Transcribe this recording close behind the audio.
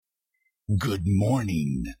Good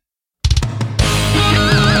morning.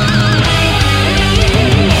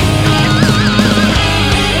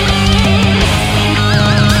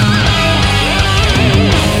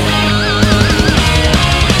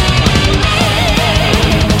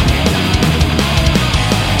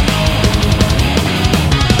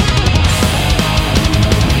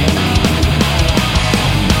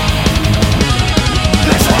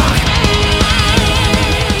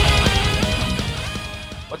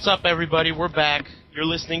 What's up, everybody? We're back. You're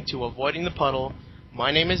listening to Avoiding the Puddle.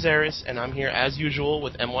 My name is Eris, and I'm here as usual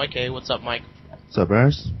with MYK. What's up, Mike? What's up,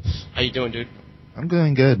 Eris? How you doing, dude? I'm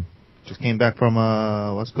doing good. Just came back from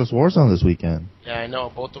West Coast Warzone this weekend. Yeah, I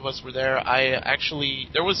know. Both of us were there.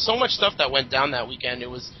 There was so much stuff that went down that weekend. It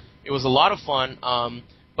was a lot of fun.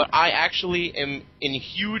 But I actually am in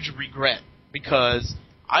huge regret because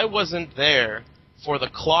I wasn't there for the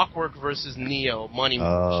Clockwork versus Neo money match.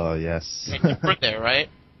 Oh, yes. And you were there, right?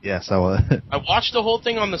 Yes, I was. I watched the whole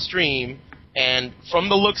thing on the stream, and from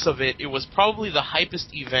the looks of it, it was probably the hypest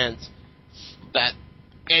event that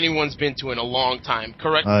anyone's been to in a long time,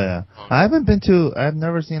 correct? Oh, yeah. I've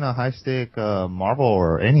never seen a high-stake Marvel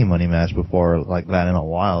or any money match before like that in a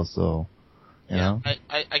while, so, you know?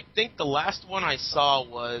 I think the last one I saw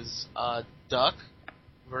was Duck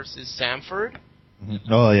versus Samford.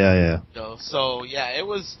 Mm-hmm. Oh, yeah. So, yeah,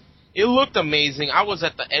 it looked amazing. I was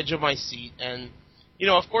at the edge of my seat, and you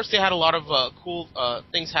know, of course, they had a lot of cool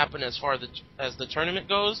things happen as far as the tournament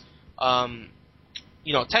goes.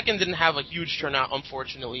 You know, Tekken didn't have a huge turnout,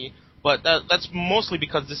 unfortunately, but that's mostly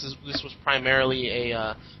because this was primarily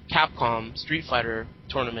a Capcom Street Fighter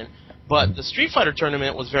tournament. But the Street Fighter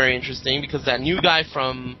tournament was very interesting because that new guy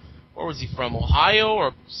from, where was he from, Ohio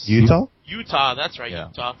or Utah? Utah, that's right, yeah.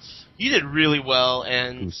 Utah. He did really well,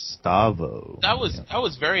 and Gustavo. That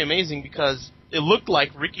was very amazing because it looked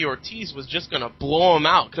like Ricky Ortiz was just going to blow him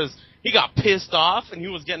out because he got pissed off and he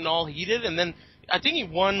was getting all heated. And then I think he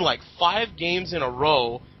won like 5 games in a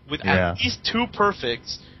row with at least 2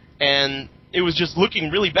 perfects. And it was just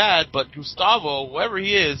looking really bad. But Gustavo, whoever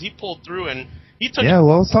he is, he pulled through and he took... Yeah,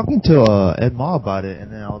 well, I was talking to Ed Ma about it, and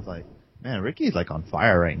then I was like, man, Ricky's like on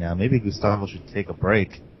fire right now. Maybe Gustavo should take a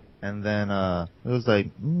break. And then it was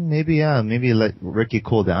like, maybe let Ricky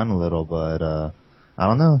cool down a little, but... I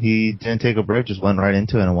don't know. He didn't take a break, just went right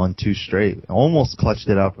into it and won 2 straight. Almost clutched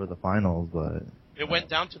it out for the finals, but... It went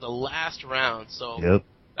down to the last round, so yep.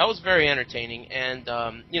 That was very entertaining. And,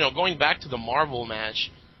 you know, going back to the Marvel match,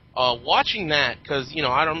 watching that, because, you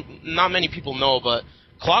know, not many people know, but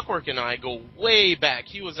Clockwork and I go way back.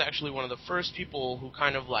 He was actually one of the first people who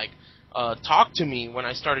kind of, like, talked to me when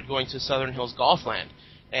I started going to Southern Hills Golfland.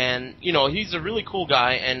 And, you know, he's a really cool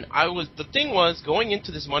guy, and the thing was, going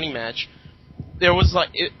into this money match, there was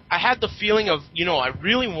I had the feeling of, you know, I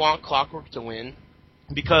really want Clockwork to win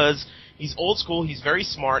because he's old school, he's very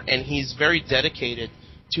smart, and he's very dedicated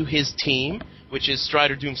to his team, which is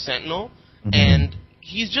Strider Doom Sentinel. Mm-hmm. And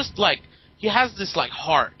he's just he has this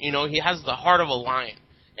heart, you know, he has the heart of a lion.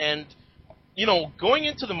 And, you know, going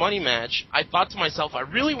into the money match, I thought to myself, I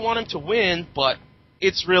really want him to win, but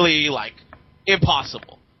it's really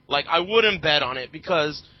impossible. I wouldn't bet on it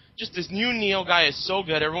because just this new Neo guy is so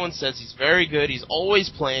good. Everyone says he's very good. He's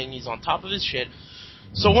always playing. He's on top of his shit.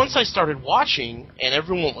 So once I started watching, and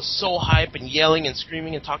everyone was so hype and yelling and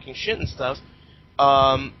screaming and talking shit and stuff,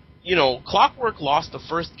 you know, Clockwork lost the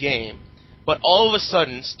first game, but all of a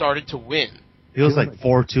sudden started to win. He was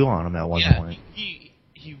 4-2 on him at one point.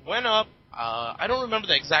 He went up. I don't remember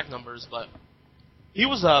the exact numbers, but he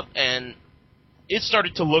was up, and it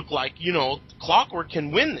started to look like, you know, Clockwork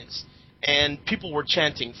can win this. And people were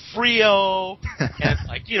chanting Frio, and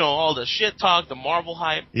you know, all the shit talk, the Marvel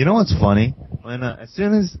hype. You know what's funny? When as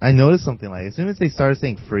soon as I noticed something as soon as they started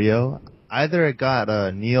saying Frio, either it got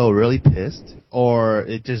Neo really pissed, or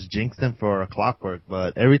it just jinxed him for a Clockwork.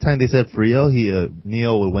 But every time they said Frio,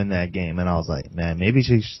 Neo would win that game, and I was like, man, maybe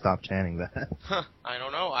she should stop chanting that. I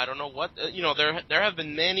don't know what you know. There have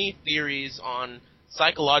been many theories on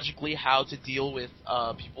psychologically how to deal with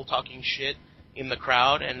people talking shit in the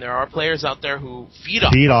crowd, and there are players out there who feed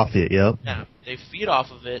off it. Yep. Yeah, they feed off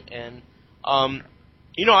of it, and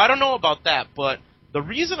you know, I don't know about that, but the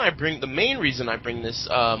main reason I bring this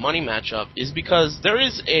money match up is because there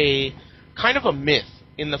is a kind of a myth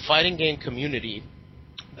in the fighting game community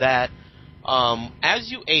that as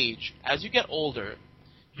you age, as you get older,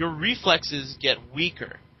 your reflexes get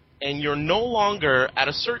weaker, and you're no longer at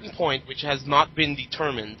a certain point, which has not been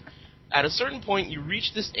determined. At a certain point, you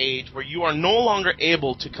reach this age where you are no longer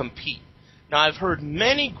able to compete. Now, I've heard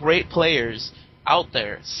many great players out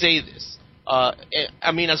there say this.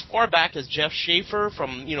 I mean, as far back as Jeff Schaefer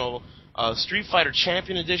from, you know, Street Fighter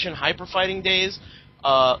Champion Edition, Hyper Fighting Days,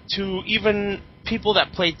 to even people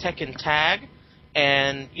that play Tekken Tag,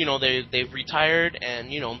 and they've retired, and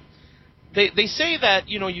they say that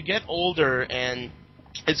you get older, and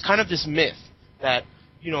it's kind of this myth that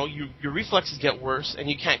your reflexes get worse and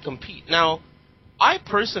you can't compete. Now, I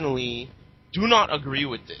personally do not agree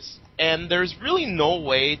with this, and there's really no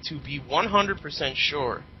way to be 100%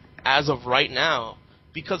 sure as of right now,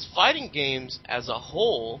 because fighting games as a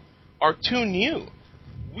whole are too new.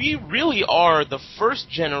 We really are the first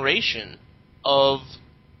generation of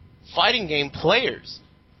fighting game players.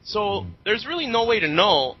 So there's really no way to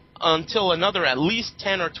know until another at least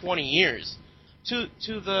 10 or 20 years. To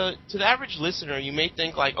the average listener, you may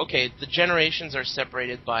think like, okay, the generations are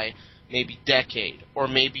separated by maybe decade or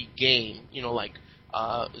maybe game,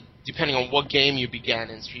 depending on what game you began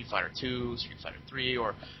in, Street Fighter 2, Street Fighter 3,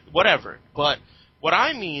 or whatever. But what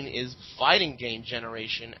I mean is fighting game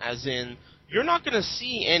generation, as in you're not going to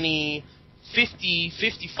see any 50,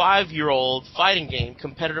 55-year-old fighting game,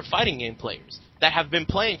 competitive fighting game players that have been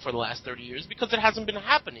playing for the last 30 years, because it hasn't been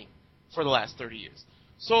happening for the last 30 years.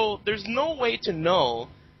 So there's no way to know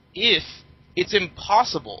if it's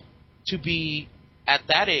impossible to be at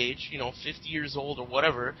that age, 50 years old or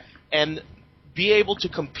whatever, and be able to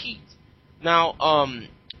compete. Now,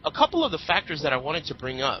 a couple of the factors that I wanted to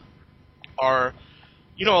bring up are,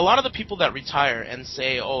 a lot of the people that retire and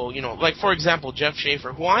say, like, for example, Jeff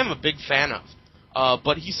Schaefer, who I'm a big fan of,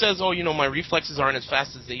 but he says, my reflexes aren't as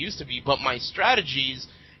fast as they used to be, but my strategies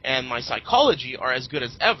and my psychology are as good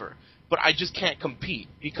as ever. But I just can't compete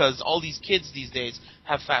because all these kids these days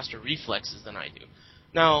have faster reflexes than I do.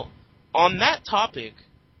 Now, on that topic,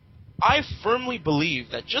 I firmly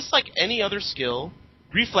believe that just like any other skill,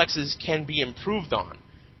 reflexes can be improved on.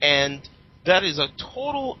 And that is a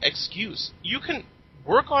total excuse. You can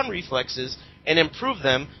work on reflexes and improve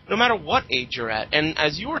them no matter what age you're at. And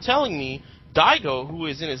as you were telling me, Daigo, who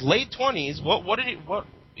is in his late 20s,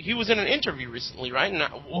 he was in an interview recently, right?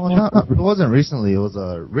 It wasn't recently. It was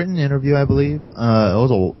a written interview, I believe. It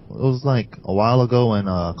was like a while ago when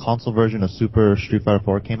a console version of Super Street Fighter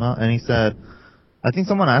 4 came out, and he said, I think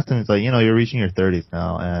someone asked him, it's like, you're reaching your 30s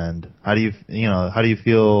now, and how do you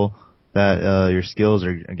feel that your skills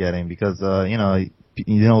are getting? Because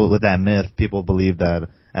with that myth, people believe that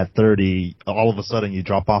at 30, all of a sudden you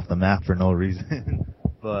drop off the map for no reason.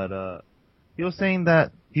 But he was saying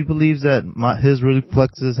that he believes that his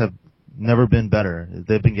reflexes have never been better.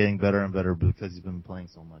 They've been getting better and better because he's been playing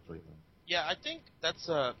so much lately. Yeah, I think that's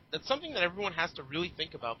something that everyone has to really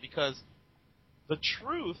think about, because the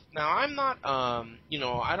truth, now I'm not,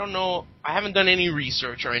 I don't know, I haven't done any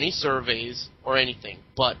research or any surveys or anything,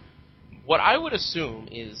 but what I would assume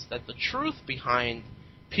is that the truth behind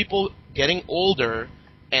people getting older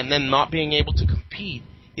and then not being able to compete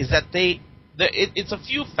is that it's a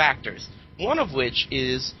few factors. One of which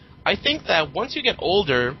is, I think that once you get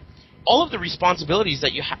older, all of the responsibilities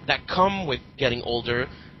that that come with getting older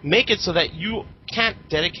make it so that you can't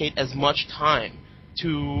dedicate as much time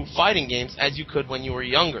to fighting games as you could when you were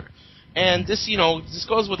younger. And this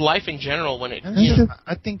goes with life in general.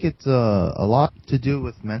 I think it's a lot to do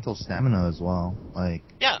with mental stamina as well.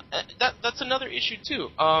 That's another issue too.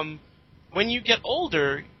 When you get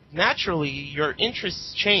older, naturally your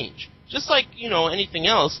interests change, just like anything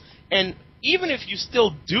else. And even if you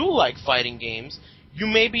still do like fighting games, you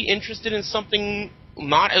may be interested in something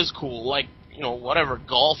not as cool, like whatever,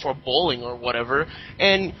 golf or bowling or whatever,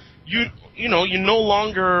 and you no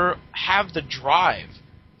longer have the drive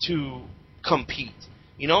to compete.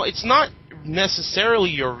 It's not necessarily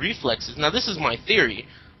your reflexes. Now, this is my theory,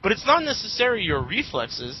 but it's not necessarily your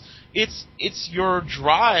reflexes. It's your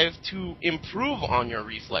drive to improve on your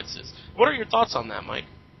reflexes. What are your thoughts on that, Mike?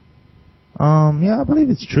 Yeah, I believe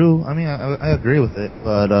it's true. I mean, I agree with it,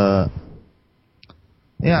 but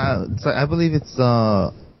I believe it's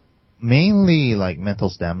mainly like mental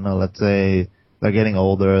stamina. Let's say they're getting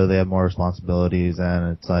older, they have more responsibilities,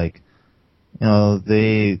 and it's like, a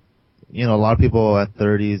lot of people at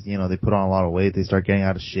 30s, they put on a lot of weight, they start getting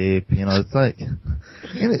out of shape. It's like,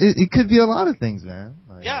 it could be a lot of things, man.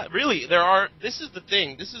 Yeah, really, this is the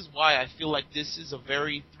thing. This is why I feel like this is a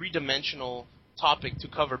very three-dimensional topic to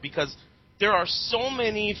cover, because there are so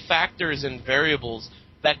many factors and variables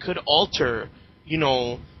that could alter,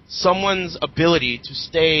 someone's ability to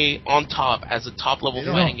stay on top as a top-level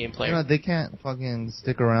fighting game player. They can't fucking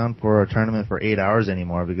stick around for a tournament for 8 hours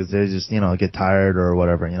anymore because they just, get tired or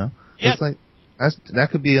whatever, Yeah. It's like, that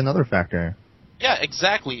could be another factor. Yeah,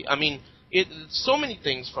 exactly. I mean, so many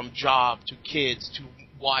things, from job to kids to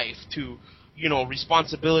wife to,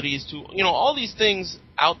 responsibilities to, all these things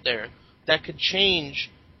out there that could change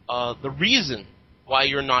the reason why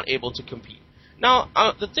you're not able to compete. Now,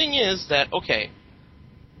 the thing is that, okay,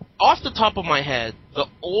 off the top of my head, the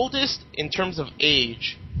oldest in terms of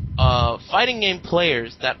age fighting game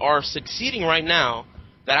players that are succeeding right now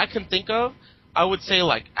that I can think of, I would say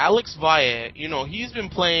like Alex Valle. You know, he's been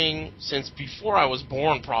playing since before I was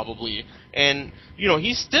born probably, and you know,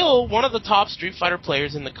 he's still one of the top Street Fighter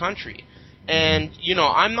players in the country. And you know,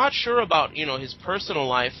 I'm not sure about, you know, his personal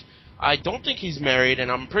life. I don't think he's married, and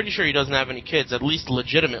I'm pretty sure he doesn't have any kids, at least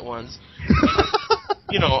legitimate ones.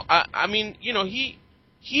 You know, I mean, you know,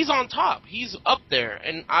 he's on top. He's up there,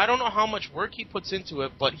 and I don't know how much work he puts into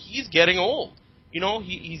it, but he's getting old. You know,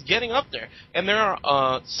 he's getting up there. And there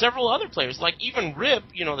are several other players, like even Rip,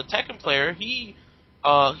 you know, the Tekken player, he's,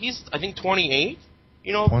 I think, 28.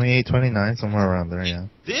 You know, 28, 29, somewhere around there, yeah.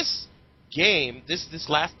 This game, this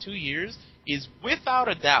last 2 years, is without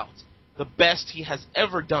a doubt the best he has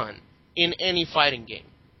ever done in any fighting game.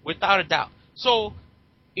 Without a doubt. So,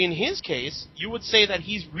 in his case, you would say that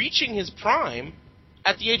he's reaching his prime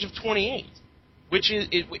at the age of 28, which is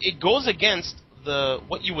it goes against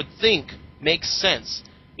what you would think makes sense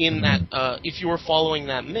in that if you were following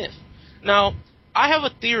that myth. Now, I have a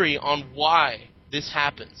theory on why this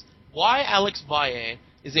happens. Why Alex Valle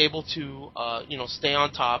is able to you know, stay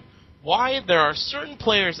on top. Why there are certain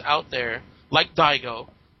players out there like Daigo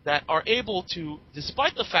that are able to,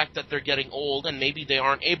 despite the fact that they're getting old and maybe they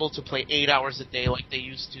aren't able to play 8 hours a day like they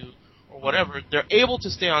used to or whatever, they're able to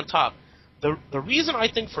stay on top. The reason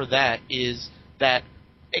I think for that is that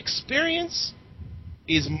experience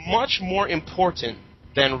is much more important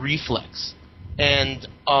than reflex. And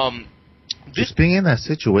just being in that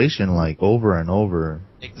situation like over and over,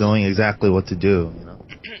 knowing exactly what to do, you know.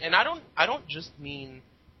 And I don't just mean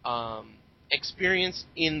experience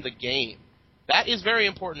in the game. That is very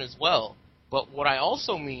important as well. But what I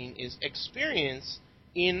also mean is experience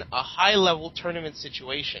in a high-level tournament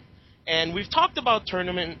situation. And we've talked about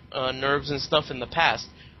tournament nerves and stuff in the past,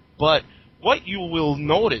 but what you will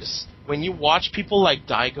notice when you watch people like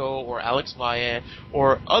Daigo or Alex Valle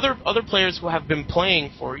or other players who have been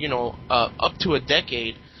playing for, you know, up to a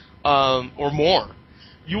decade or more,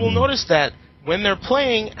 you will notice that when they're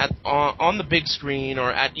playing on the big screen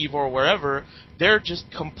or at EVO or wherever, they're just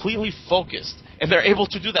completely focused, and they're able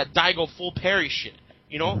to do that Daigo full parry shit.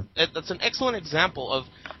 You know, that's an excellent example of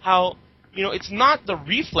how, you know, it's not the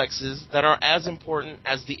reflexes that are as important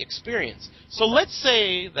as the experience. So let's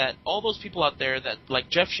say that all those people out there that, like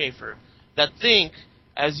Jeff Schaefer, that think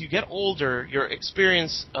as you get older, your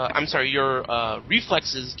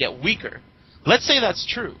reflexes get weaker. Let's say that's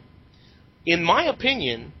true. In my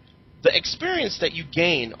opinion, the experience that you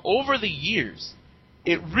gain over the years,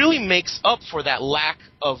 it really makes up for that lack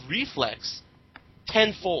of reflex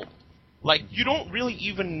tenfold. Like, you don't really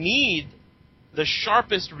even need the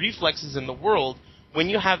sharpest reflexes in the world when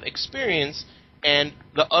you have experience and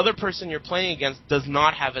the other person you're playing against does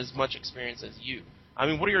not have as much experience as you. I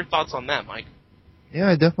mean, what are your thoughts on that, Mike? Yeah,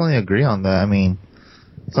 I definitely agree on that. I mean,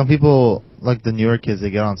 some people, like the newer kids, they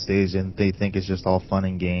get on stage and they think it's just all fun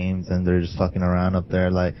and games and they're just fucking around up there.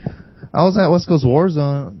 Like, I was at West Coast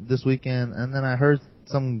Warzone this weekend and then I heard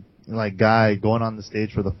some like guy going on the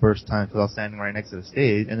stage for the first time because I was standing right next to the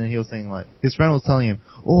stage, and then he was saying like his friend was telling him,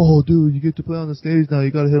 "Oh, dude, you get to play on the stage now.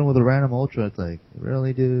 You got to hit him with a random ultra." It's like,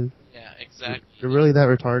 really, dude? Yeah, exactly. You're really that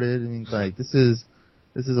retarded? I mean, like this is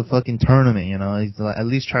a fucking tournament, you know. Like, at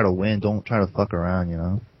least try to win. Don't try to fuck around, you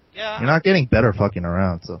know. Yeah. You're not getting better fucking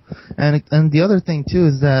around. So, and the other thing too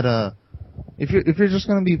is that if you're just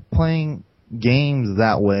gonna be playing games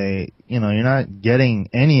that way, you know, you're not getting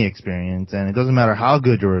any experience, and it doesn't matter how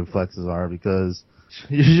good your reflexes are because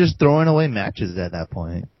you're just throwing away matches at that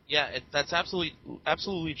point. Yeah, that's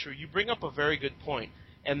absolutely true. You bring up a very good point,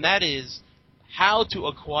 and that is how to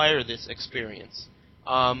acquire this experience.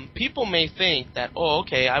 People may think that, oh,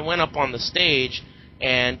 okay, I went up on the stage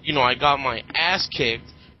and, you know, I got my ass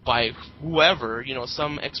kicked by whoever, you know,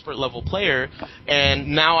 some expert level player, and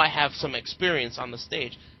now I have some experience on the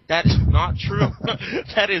stage. That is not true.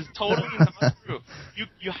 That is totally not true.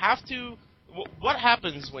 You have to. What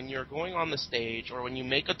happens when you're going on the stage, or when you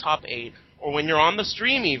make a top 8, or when you're on the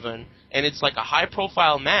stream even, and it's like a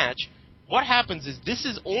high-profile match? What happens is this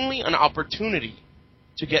is only an opportunity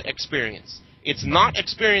to get experience. It's not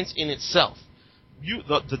experience in itself.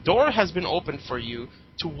 The door has been opened for you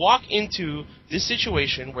to walk into this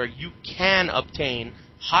situation where you can obtain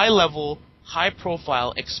high-level,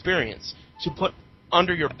 high-profile experience to put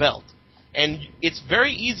under your belt. And it's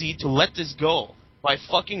very easy to let this go by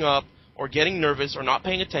fucking up or getting nervous or not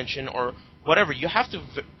paying attention or whatever. You have to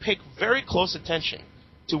pay very close attention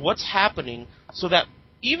to what's happening so that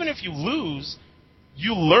even if you lose,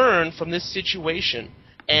 you learn from this situation,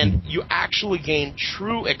 and you actually gain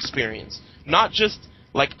true experience, not just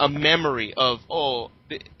like a memory of,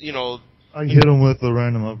 I hit him with a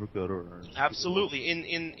random uppercut or. Absolutely.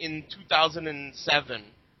 In 2007,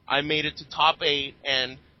 I made it to top 8,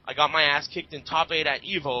 and I got my ass kicked in top 8 at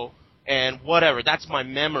Evo, and whatever. That's my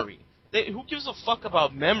memory. Who gives a fuck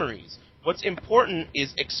about memories? What's important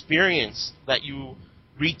is experience that you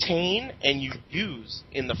retain and you use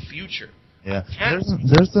in the future. Yeah,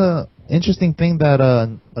 there's a interesting thing that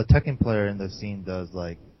a Tekken player in the scene does,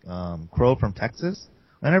 like Crow from Texas.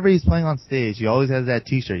 Whenever he's playing on stage, he always has that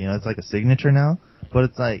T-shirt. You know, it's like a signature now. But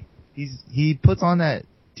it's like he puts on that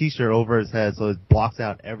T-shirt over his head, so it blocks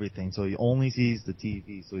out everything. So he only sees the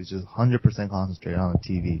TV. So he's just 100% concentrated on the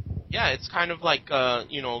TV. Yeah, it's kind of like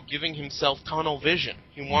giving himself tunnel vision.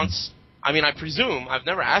 He wants. I mean, I presume I've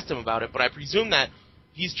never asked him about it, but I presume that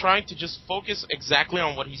he's trying to just focus exactly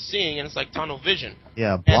on what he's seeing, and it's like tunnel vision.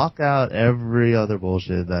 Yeah, block out every other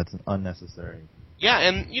bullshit that's unnecessary. Yeah,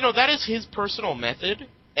 and, that is his personal method,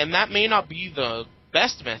 and that may not be the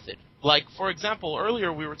best method. Like, for example,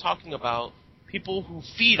 earlier we were talking about people who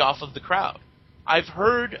feed off of the crowd. I've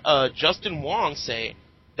heard Justin Wong say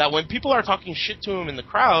that when people are talking shit to him in the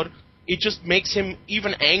crowd, it just makes him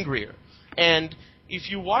even angrier. And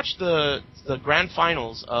if you watch the grand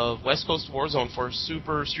finals of West Coast Warzone for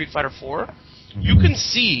Super Street Fighter 4, you can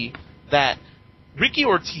see that Ricky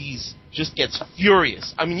Ortiz just gets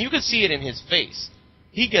furious. I mean, you can see it in his face.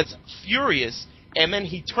 He gets furious, and then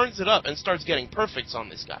he turns it up and starts getting perfects on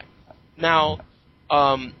this guy. Now,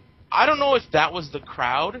 I don't know if that was the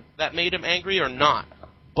crowd that made him angry or not,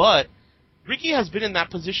 but Ricky has been in that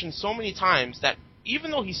position so many times that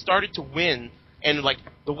even though he started to win, and like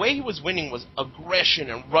the way he was winning was aggression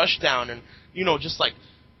and rush down and, just like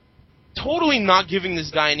totally not giving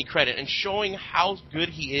this guy any credit and showing how good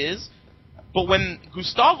he is. But when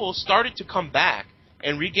Gustavo started to come back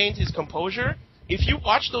and regained his composure, if you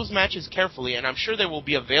watch those matches carefully, and I'm sure they will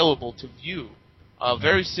be available to view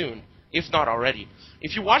very soon, if not already,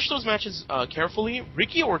 if you watch those matches carefully,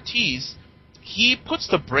 Ricky Ortiz, he puts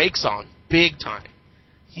the brakes on big time.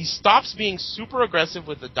 He stops being super aggressive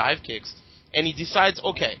with the dive kicks, and he decides,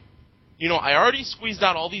 okay, I already squeezed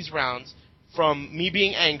out all these rounds from me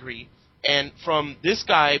being angry and from this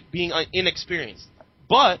guy being inexperienced.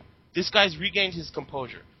 But this guy's regained his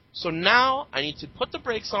composure. So now I need to put the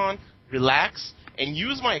brakes on, relax, and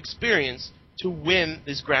use my experience to win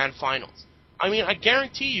this grand finals. I mean, I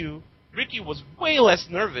guarantee you, Ricky was way less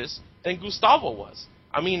nervous than Gustavo was.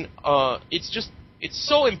 I mean, it's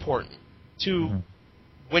so important to,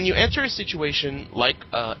 when you enter a situation like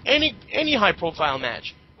any high-profile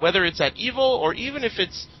match, whether it's at EVO or even if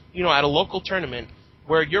it's, at a local tournament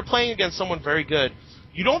where you're playing against someone very good,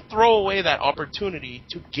 you don't throw away that opportunity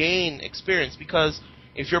to gain experience, because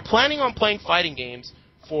if you're planning on playing fighting games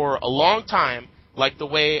for a long time, like the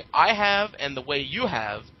way I have and the way you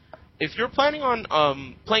have, if you're planning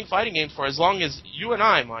on playing fighting games for as long as you and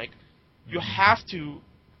I, Mike, you have to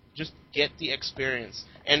just get the experience.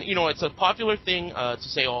 And, it's a popular thing to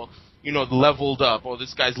say, leveled up, or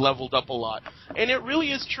this guy's leveled up a lot. And it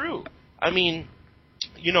really is true. I mean,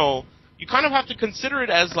 you kind of have to consider it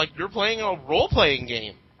as like you're playing a role-playing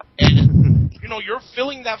game. And, you're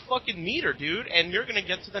filling that fucking meter, dude, and you're going to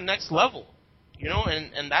get to the next level.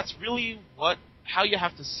 And that's really how you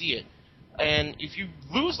have to see it. And if you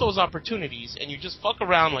lose those opportunities and you just fuck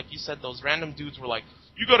around, like you said, those random dudes were like,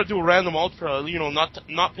 you got to do a random ultra,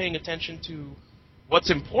 not paying attention to what's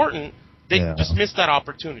important, they just missed that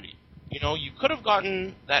opportunity. You could have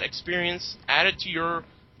gotten that experience added to your,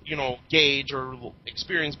 gauge or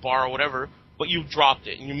experience bar or whatever, but you dropped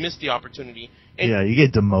it and you missed the opportunity. And you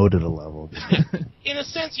get demoted a level. In a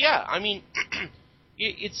sense, yeah. I mean,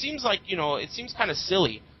 it seems like, it seems kind of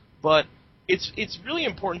silly, but it's really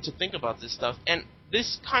important to think about this stuff. And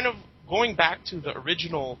this kind of, going back to the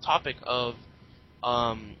original topic of,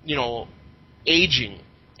 aging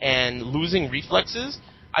and losing reflexes,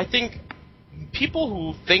 I think people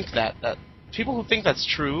who think that's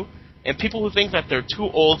true, and people who think that they're too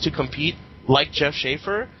old to compete, like Jeff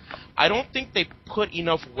Schaefer, I don't think they put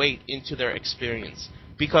enough weight into their experience.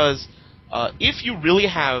 Because if you really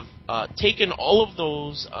have taken all of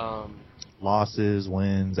those losses,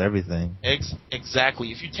 wins, everything.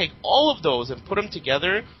 Exactly. If you take all of those and put them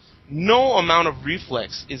together, no amount of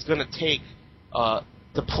reflex is going to take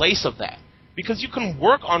the place of that. Because you can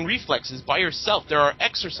work on reflexes by yourself. There are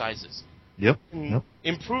exercises. Yep.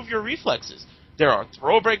 Improve your reflexes. There are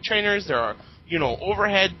throw break trainers. There are,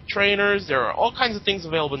 overhead trainers. There are all kinds of things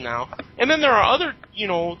available now. And then there are other,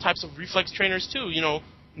 types of reflex trainers too,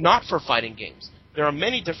 not for fighting games. there are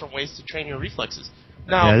many different ways to train your reflexes.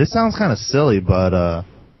 Now, Yeah, this sounds kind of silly, but I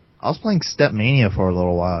was playing Step Mania for a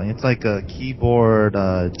little while. It's like a keyboard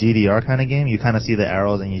DDR kind of game. You kind of see the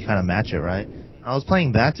arrows and you kind of match it, right? I was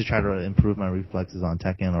playing that to try to improve my reflexes on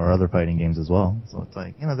Tekken or other fighting games as well. So it's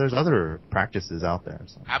like, there's other practices out there.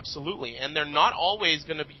 So. Absolutely, and they're not always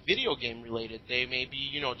going to be video game related. They may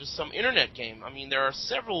be, just some internet game. I mean, there are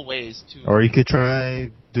several ways to... Or you could try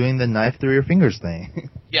doing the knife through your fingers thing.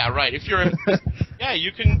 Yeah, right. If you're... yeah,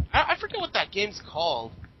 you can... I forget what that game's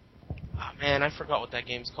called. Oh, man, I forgot what that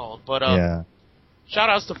game's called. But, yeah.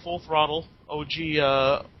 Shout-outs to Full Throttle, OG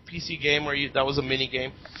PC game where that was a mini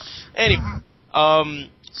game. Anyway...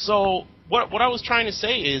 So what I was trying to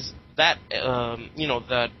say is that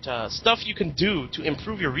stuff you can do to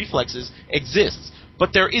improve your reflexes exists,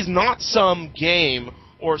 but there is not some game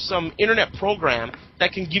or some internet program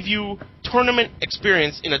that can give you tournament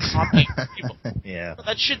experience in a top 8 people. Yeah.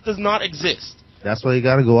 That shit does not exist. That's why you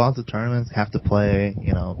gotta go out to tournaments, have to play,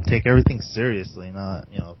 take everything seriously, not,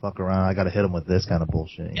 fuck around, I gotta hit them with this kind of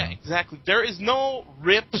bullshit. Yeah, exactly. There is no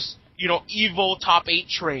Rips, Evo top 8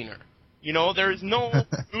 trainer. There is no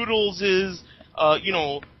Noodles'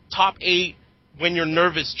 top 8 when you're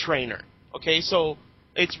nervous trainer. Okay, so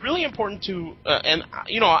it's really important to,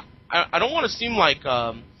 I don't want to seem like,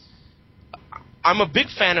 I'm a big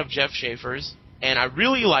fan of Jeff Schaefer's, and I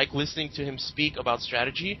really like listening to him speak about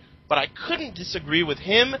strategy, but I couldn't disagree with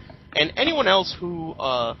him and anyone else who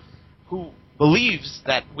believes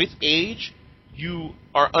that with age, you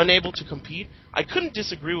are unable to compete. I couldn't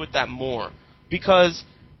disagree with that more, because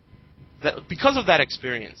of that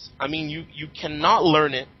experience. I mean, you cannot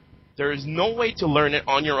learn it. There is no way to learn it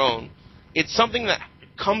on your own. It's something that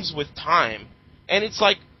comes with time. And it's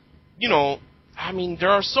like, there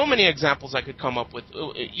are so many examples I could come up with,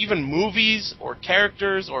 even movies or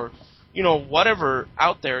characters or, whatever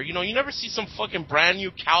out there. You never see some fucking brand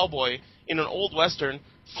new cowboy in an old Western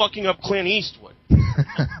fucking up Clint Eastwood.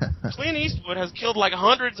 Clint Eastwood has killed like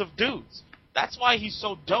hundreds of dudes. That's why he's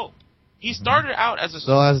so dope. He started out as a...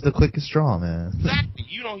 So as the quickest straw, man. Exactly.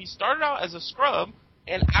 He started out as a scrub,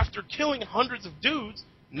 and after killing hundreds of dudes,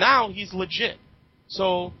 now he's legit.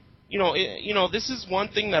 So, this is one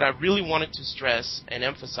thing that I really wanted to stress and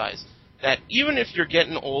emphasize, that even if you're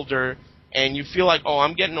getting older and you feel like, oh,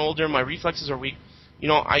 I'm getting older, my reflexes are weak,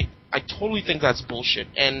 I totally think that's bullshit.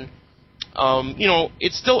 And,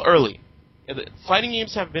 it's still early. Fighting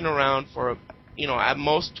games have been around for, at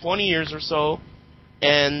most 20 years or so,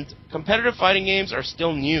 and competitive fighting games are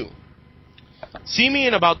still new. See me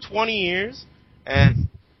in about 20 years, and,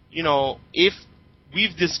 if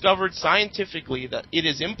we've discovered scientifically that it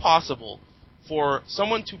is impossible for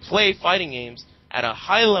someone to play fighting games at a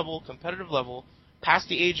high level, competitive level, past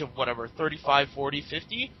the age of whatever, 35, 40,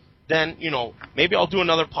 50, then, maybe I'll do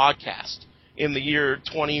another podcast in the year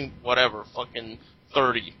 20, whatever, fucking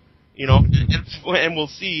 30, and we'll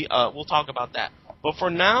see, we'll talk about that. But for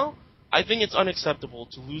now, I think it's unacceptable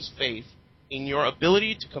to lose faith in your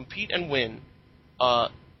ability to compete and win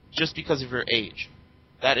just because of your age.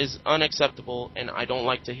 That is unacceptable, and I don't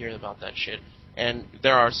like to hear about that shit. And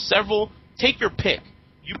there are several... Take your pick.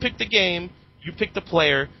 You pick the game, you pick the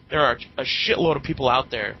player. There are a shitload of people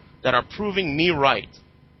out there that are proving me right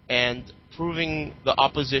and proving the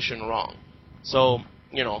opposition wrong. So,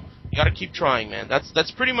 you gotta keep trying, man.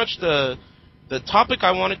 That's pretty much the topic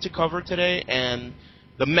I wanted to cover today, and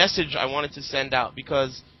the message I wanted to send out,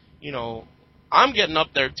 because, I'm getting up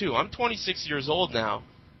there too. I'm 26 years old now,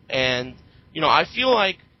 and, I feel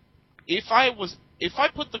like if I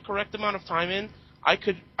put the correct amount of time in, I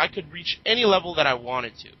could reach any level that I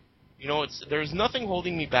wanted to. There's nothing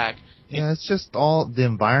holding me back. Yeah, it's just all the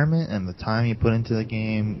environment and the time you put into the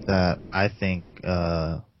game that I think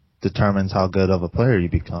determines how good of a player you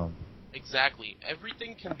become. Exactly.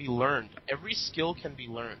 Everything can be learned. Every skill can be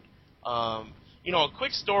learned. A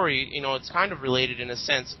quick story, it's kind of related in a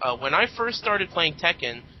sense. When I first started playing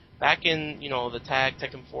Tekken, back in, the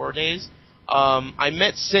Tekken 4 days, I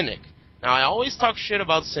met Cynic. Now, I always talk shit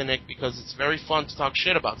about Cynic because it's very fun to talk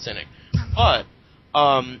shit about Cynic. But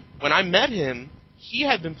when I met him, he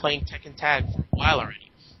had been playing Tekken Tag for a while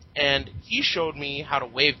already. And he showed me how to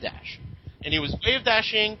wave dash. And he was wave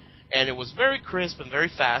dashing, and it was very crisp and very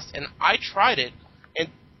fast. And I tried it, and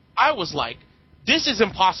I was like, this is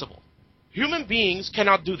impossible. Human beings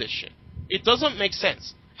cannot do this shit. It doesn't make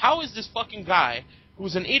sense. How is this fucking guy,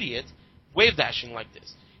 who's an idiot, wave dashing like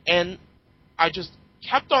this? And I just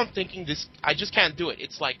kept on thinking this, I just can't do it.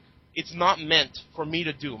 It's like, it's not meant for me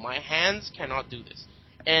to do. My hands cannot do this.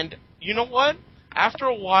 And you know what? After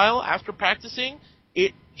a while, after practicing,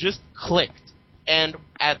 it just clicked. And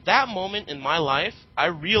at that moment in my life, I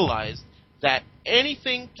realized that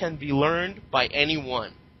anything can be learned by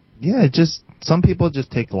anyone. Yeah, some people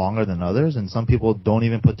just take longer than others, and some people don't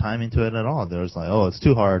even put time into it at all. They're just like, oh, it's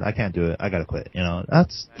too hard, I can't do it, I gotta quit.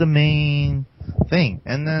 That's the main thing.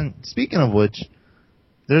 And then, speaking of which,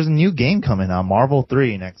 there's a new game coming out, Marvel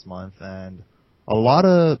 3, next month, and a lot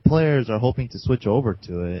of players are hoping to switch over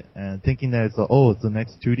to it and thinking that it's the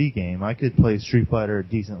next 2D game. I could play Street Fighter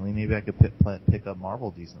decently, maybe I could pick up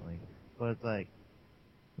Marvel decently. But it's like,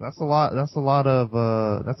 that's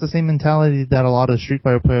the same mentality that a lot of Street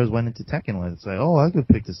Fighter players went into Tekken with. It's like, oh, I could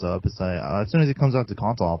pick this up. It's like, as soon as it comes out to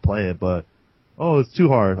console, I'll play it, but, oh, it's too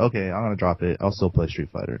hard. Okay, I'm gonna drop it. I'll still play Street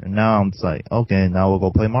Fighter. And now I'm just like, okay, now we'll go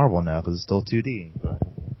play Marvel now, because it's still 2D. But.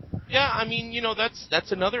 Yeah, I mean,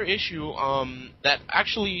 that's another issue, that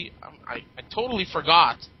actually, I totally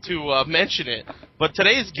forgot to mention it, but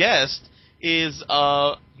today's guest is,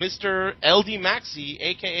 Mr. LD Maxi,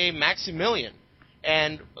 aka Maximilian.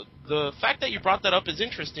 And the fact that you brought that up is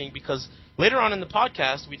interesting because later on in the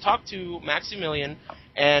podcast, we talked to Maximilian,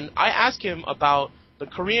 and I asked him about the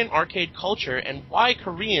Korean arcade culture and why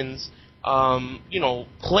Koreans,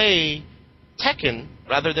 play Tekken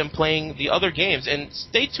rather than playing the other games. And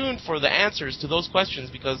stay tuned for the answers to those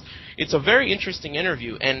questions because it's a very interesting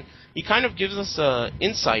interview, and he kind of gives us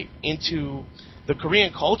insight into the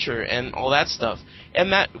Korean culture and all that stuff.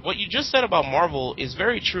 And that what you just said about Marvel is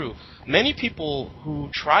very true. Many people who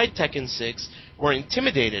tried Tekken 6 were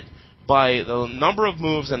intimidated by the number of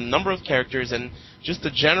moves and the number of characters and just the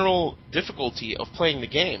general difficulty of playing the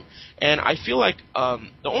game. And I feel like the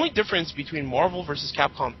only difference between Marvel versus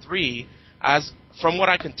Capcom 3, as from what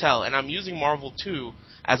I can tell, and I'm using Marvel 2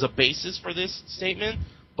 as a basis for this statement,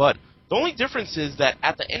 but the only difference is that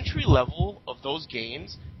at the entry level of those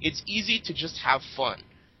games, it's easy to just have fun.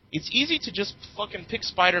 It's easy to just fucking pick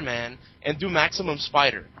Spider-Man and do Maximum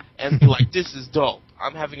Spider and be like, this is dope.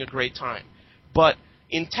 I'm having a great time. But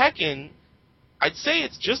in Tekken, I'd say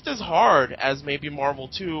it's just as hard as maybe Marvel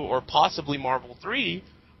 2 or possibly Marvel 3,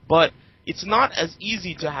 but it's not as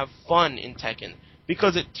easy to have fun in Tekken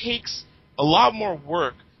because it takes a lot more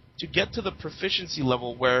work to get to the proficiency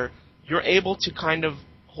level where you're able to kind of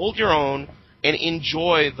hold your own and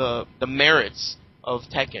enjoy the merits of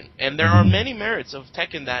Tekken. And there are many merits of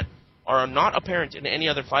Tekken that are not apparent in any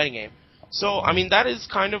other fighting game. So, I mean, that is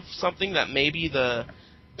kind of something that maybe the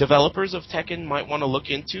developers of Tekken might want to look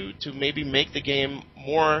into to maybe make the game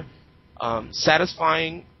more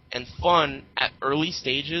satisfying and fun at early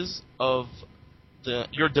stages of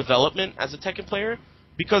your development as a Tekken player,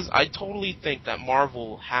 because I totally think that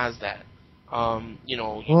Marvel has that. Well,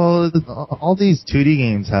 all these 2D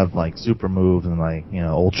games have like super moves and like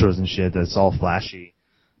ultras and shit that's all flashy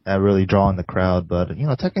that really draw in the crowd. But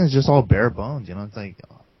Tekken is just all bare bones. It's like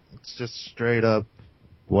it's just straight up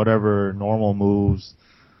whatever normal moves.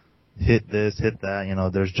 Hit this, hit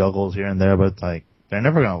that. There's juggles here and there, but it's like they're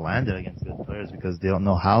never gonna land it against good players because they don't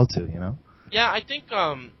know how to. Yeah, I think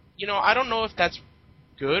I don't know if that's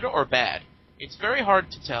good or bad. It's very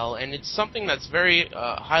hard to tell, and it's something that's very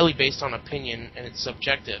highly based on opinion, and it's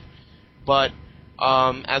subjective. But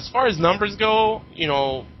as far as numbers go,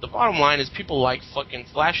 the bottom line is people like fucking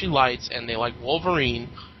flashy lights, and they like Wolverine,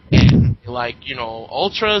 and they like,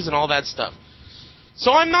 Ultras and all that stuff.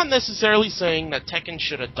 So I'm not necessarily saying that Tekken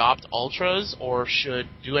should adopt Ultras or should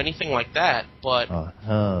do anything like that, but...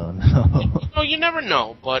 Oh, no. You never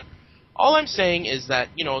know, but all I'm saying is that,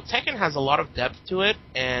 Tekken has a lot of depth to it,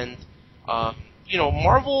 and...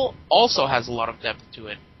 Marvel also has a lot of depth to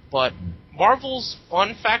it, but Marvel's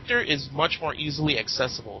fun factor is much more easily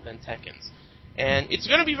accessible than Tekken's. And it's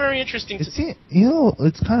going to be very interesting to see.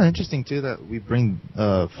 It's kind of interesting, too, that we bring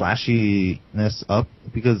flashiness up,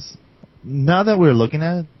 because now that we're looking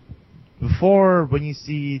at it, before, when you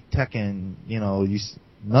see Tekken,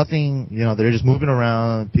 nothing, they're just moving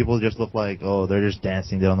around. People just look like, oh, they're just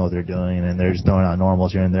dancing. They don't know what they're doing, and they're just throwing out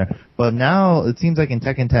normals here and there. But now it seems like in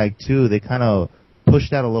Tekken Tag 2, they kind of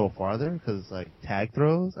push that a little farther because it's like tag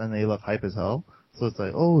throws, and they look hype as hell. So it's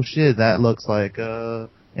like, oh shit, that looks like a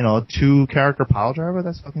 2-character pile driver.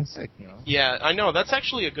 That's fucking sick. Yeah, I know. That's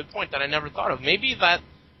actually a good point that I never thought of. Maybe that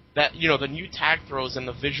the new tag throws and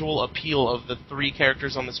the visual appeal of the 3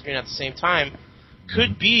 characters on the screen at the same time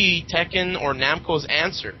could be Tekken or Namco's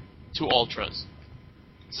answer to Ultras.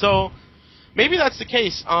 So, maybe that's the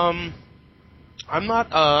case. I'm not,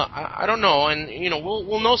 I don't know, and,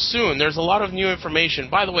 we'll know soon. There's a lot of new information.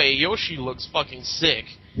 By the way, Yoshi looks fucking sick.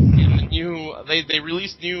 In the they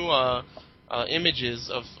released new, images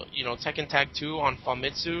of, Tekken Tag 2 on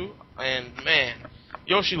Famitsu, and, man,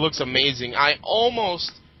 Yoshi looks amazing. I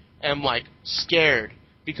almost am, like, scared,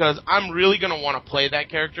 because I'm really going to want to play that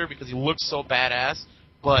character because he looks so badass,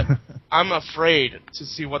 but I'm afraid to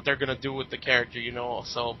see what they're gonna do with the character, you know.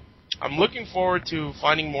 So I'm looking forward to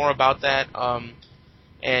finding more about that.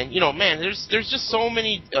 And man, there's just so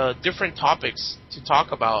many different topics to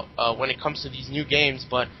talk about when it comes to these new games.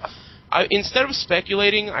 But instead of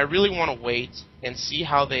speculating, I really want to wait and see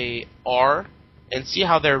how they are and see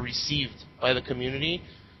how they're received by the community.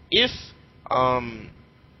 If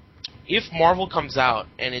Marvel comes out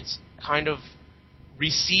and it's kind of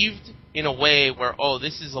received in a way where, oh,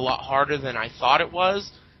 this is a lot harder than I thought it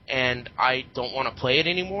was, and I don't want to play it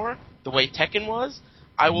anymore, the way Tekken was,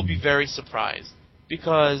 I will be very surprised.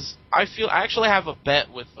 Because I actually have a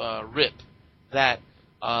bet with Rip that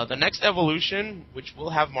the next Evolution, which will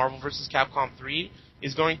have Marvel vs. Capcom 3,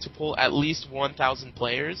 is going to pull at least 1,000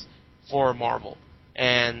 players for Marvel.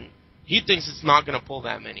 And he thinks it's not going to pull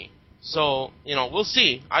that many. So, we'll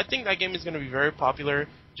see. I think that game is going to be very popular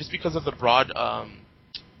just because of the broad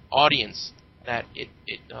audience that it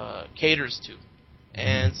caters to.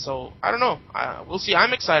 And so, I don't know. We'll see.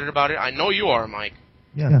 I'm excited about it. I know you are, Mike.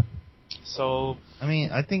 Yeah. So, I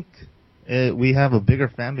mean, I think we have a bigger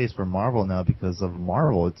fan base for Marvel now because of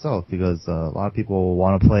Marvel itself, because a lot of people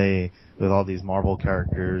want to play with all these Marvel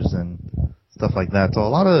characters and stuff like that. So a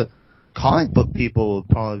lot of comic book people will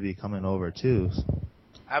probably be coming over too.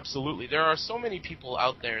 Absolutely. There are so many people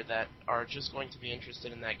out there that are just going to be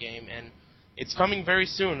interested in that game, and it's coming very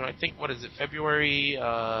soon. I think, what is it, February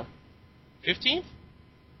 15th?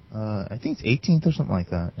 I think it's 18th or something like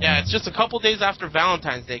that. Yeah, it's just a couple days after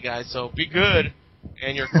Valentine's Day, guys, so be good.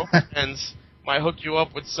 And your girlfriends might hook you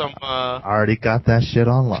up with some... I already got that shit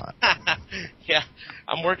online. Yeah,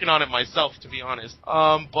 I'm working on it myself, to be honest.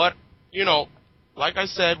 But, like I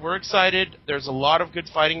said, we're excited. There's a lot of good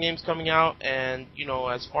fighting games coming out, and,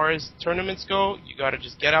 as far as tournaments go, you gotta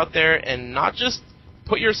just get out there and not just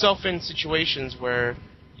put yourself in situations where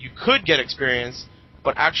you could get experience,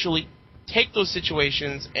 but actually take those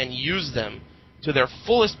situations and use them to their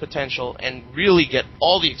fullest potential and really get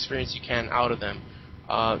all the experience you can out of them,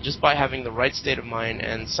 just by having the right state of mind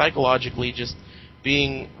and psychologically just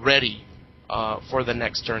being ready for the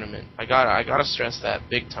next tournament. I gotta stress that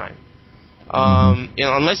big time.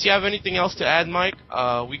 Unless you have anything else to add, Mike,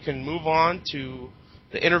 we can move on to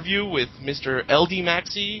the interview with Mr. LD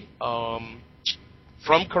Maxi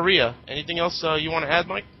from Korea. Anything else you want to add,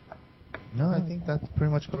 Mike? No, I think that pretty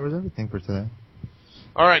much covers everything for today.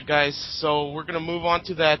 All right, guys. So we're going to move on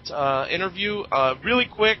to that interview. Really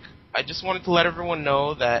quick, I just wanted to let everyone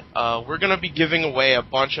know that we're going to be giving away a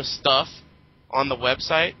bunch of stuff on the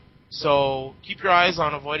website. So keep your eyes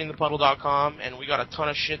on avoidingthepuddle.com, and we got a ton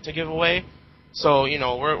of shit to give away. So,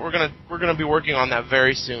 we're gonna be working on that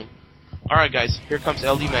very soon. All right, guys. Here comes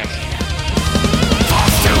LD Maxi.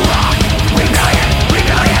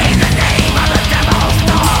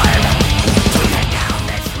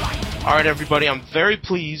 Alright, everybody, I'm very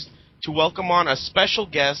pleased to welcome on a special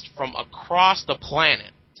guest from across the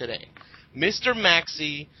planet today. Mr.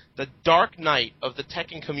 Maxi, the Dark Knight of the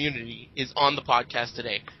Tekken community, is on the podcast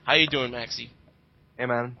today. How you doing, Maxi? Hey,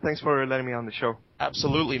 man. Thanks for letting me on the show.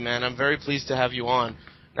 Absolutely, man. I'm very pleased to have you on.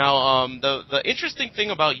 Now, the interesting thing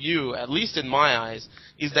about you, at least in my eyes,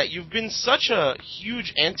 is that you've been such a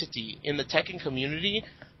huge entity in the Tekken community.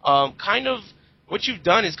 What you've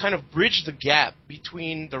done is kind of bridge the gap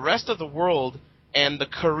between the rest of the world and the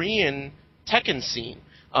Korean Tekken scene.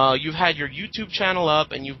 You've had your YouTube channel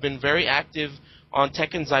up, and you've been very active on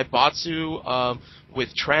Tekken Zaibatsu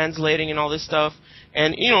with translating and all this stuff.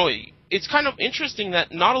 And, it's kind of interesting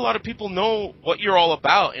that not a lot of people know what you're all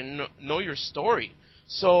about and know your story.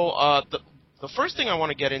 So the first thing I want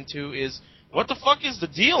to get into is, what the fuck is the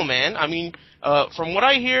deal, man? I mean, from what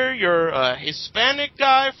I hear, you're a Hispanic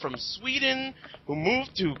guy from Sweden who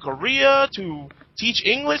moved to Korea to teach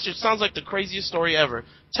English. It sounds like the craziest story ever.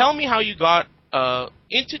 Tell me how you got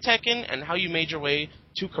into Tekken and how you made your way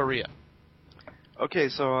to Korea. Okay,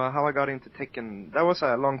 so how I got into Tekken, that was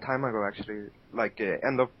a long time ago, actually, like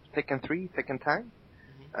end of Tekken 3, Tekken Tag.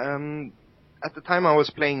 Mm-hmm. At the time I was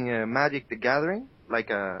playing Magic the Gathering, like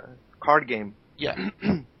a card game. Yeah.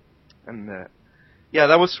 And yeah,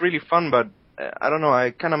 that was really fun, but I don't know,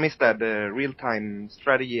 I kind of missed that real-time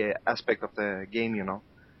strategy aspect of the game,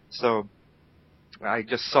 So I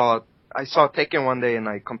saw Tekken one day and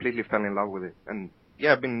I completely fell in love with it. And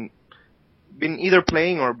yeah, I've been either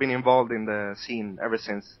playing or been involved in the scene ever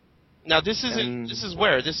since. Now this is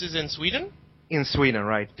where? This is in Sweden? In Sweden,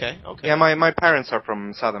 right. Okay. Yeah, my parents are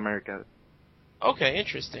from South America. Okay,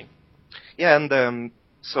 interesting. Yeah, and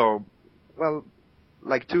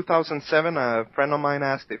like 2007, a friend of mine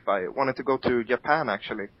asked if I wanted to go to Japan,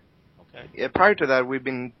 actually. Okay. Yeah, prior to that, we'd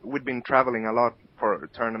been traveling a lot for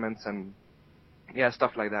tournaments and yeah,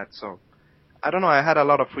 stuff like that. So I don't know. I had a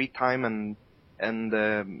lot of free time and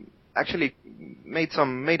actually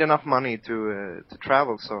made enough money to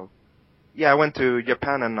travel. So yeah, I went to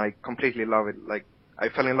Japan and I completely love it. Like I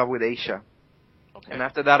fell in love with Asia, Okay. and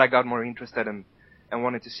after that I got more interested and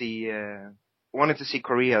wanted to see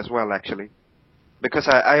Korea as well actually, because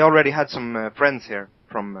I already had some friends here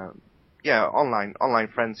from online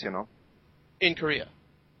friends, you know. In Korea.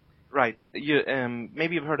 Right. You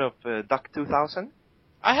maybe you've heard of Duck 2000.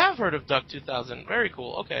 I have heard of Duck 2000. Very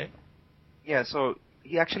cool. Okay. Yeah, so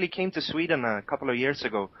he actually came to Sweden a couple of years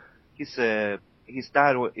ago. His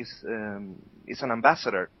dad is an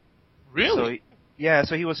ambassador. Really?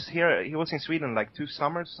 So he was here. He was in Sweden like 2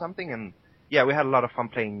 summers or something, and yeah, we had a lot of fun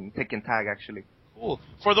playing Tekken Tag actually. Cool.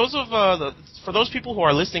 For those people who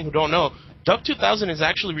are listening who don't know, Duck 2000 is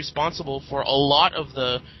actually responsible for a lot of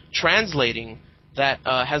the translating that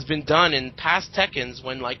has been done in past Tekkens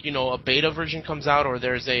when, like, you know, a beta version comes out or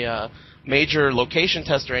there's a major location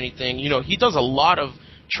test or anything. You know, he does a lot of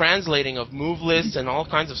translating of move lists and all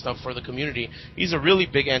kinds of stuff for the community. He's a really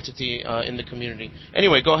big entity in the community.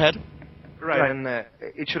 Anyway, go ahead. Right, and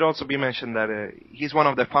it should also be mentioned that he's one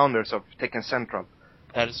of the founders of Tekken Central,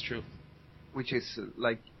 That is true. which is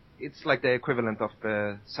it's like the equivalent of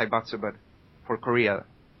Saibatsu, but for Korea.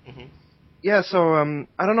 Hmm. Yeah, so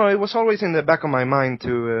I don't know. It was always in the back of my mind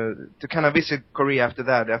to kind of visit Korea after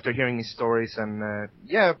that, after hearing his stories, and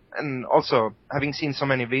yeah, and also having seen so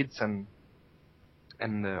many vids and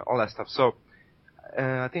all that stuff. So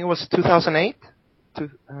I think it was 2008,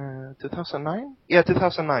 2009. Yeah,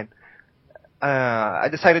 2009. I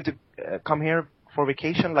decided to come here for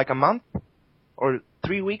vacation, like a month or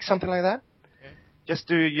 3 weeks, something like that, Okay. just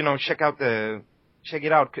to check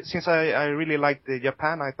it out. Since I really liked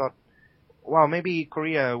Japan, I thought, wow, maybe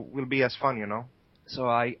Korea will be as fun, you know. So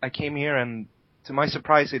I came here, and to my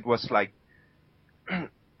surprise, it was like,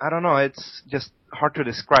 I don't know, it's just hard to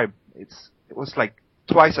describe. It was like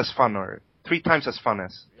twice as fun or 3 times as fun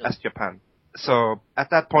as Japan. So at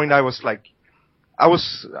that point, I was like, I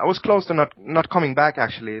was close to not coming back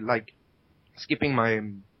actually, like skipping my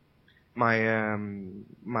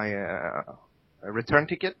return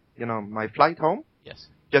ticket, you know, my flight home. Yes.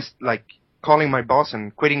 Just like calling my boss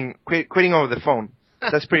and quitting over the phone.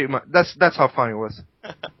 That's pretty much that's how fun it was.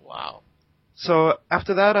 Wow. So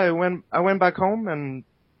after that, I went back home and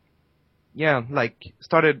yeah, like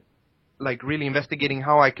started like really investigating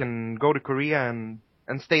how I can go to Korea and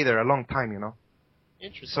stay there a long time, you know.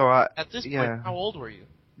 Interesting. So At this point, yeah, how old were you?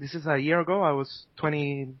 this is a year ago. I was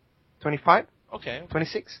 25, Okay.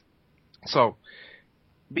 26. So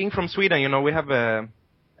being from Sweden, you know, we have a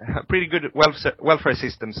pretty good welfare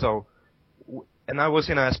system. So and I was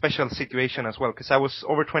in a special situation as well because I was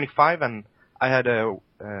over 25 and I had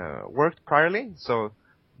worked priorly. So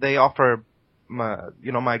they offer,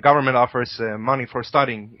 my government offers money for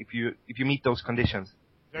studying if you meet those conditions.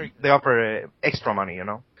 Very good. They offer extra money, you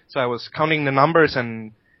know. So I was counting the numbers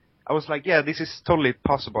and I was like, yeah, this is totally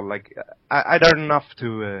possible. Like I'd earned enough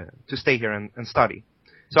to stay here and study.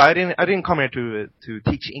 So I didn't come here to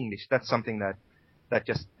teach English. That's something that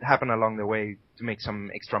just happened along the way to make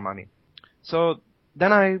some extra money. So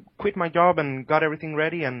then I quit my job and got everything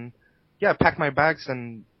ready and yeah, packed my bags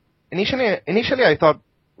and initially I thought,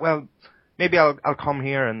 well, maybe I'll come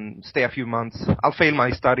here and stay a few months. I'll fail my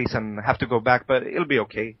studies and have to go back, but it'll be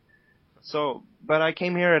okay. So, but I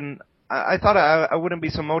came here and I thought I wouldn't be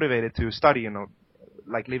so motivated to study, you know,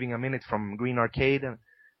 like living a minute from Green Arcade,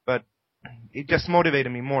 but it just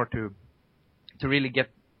motivated me more to really get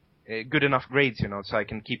good enough grades, you know, so I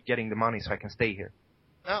can keep getting the money so I can stay here.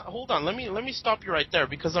 Now, hold on. Let me stop you right there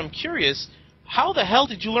because I'm curious. How the hell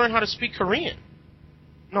did you learn how to speak Korean?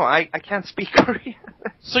 No, I can't speak Korean.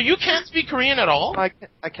 So you can't speak Korean at all?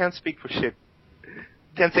 I can't speak for shit.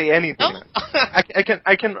 Can't say anything. No.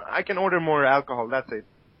 I can order more alcohol. That's it.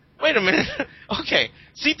 Wait a minute. Okay.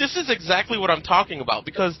 See, this is exactly what I'm talking about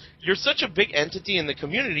because you're such a big entity in the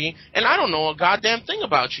community, and I don't know a goddamn thing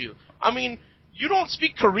about you. I mean, you don't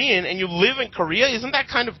speak Korean and you live in Korea. Isn't that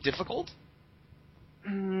kind of difficult?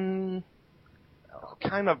 Kind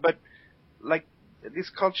of, but like this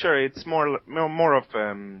culture, it's more of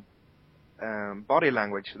body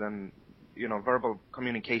language than verbal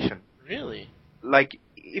communication. Really? Like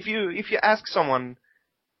if you ask someone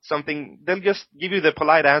something, they'll just give you the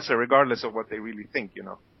polite answer regardless of what they really think, you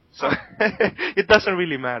know. So it doesn't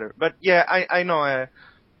really matter. But yeah, I know.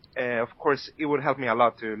 Of course, it would help me a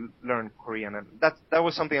lot to learn Korean, and that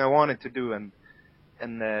was something I wanted to do.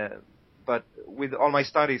 But with all my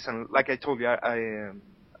studies, and like I told you,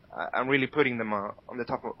 I'm really putting them on the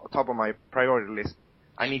top of my priority list.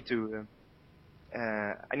 I need to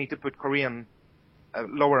put Korean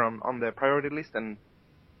lower on the priority list, and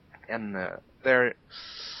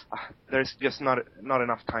there's just not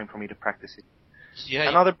enough time for me to practice it. Yeah.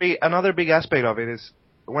 Another big aspect of it is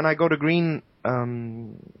when I go to green,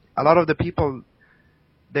 a lot of the people,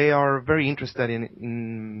 they are very interested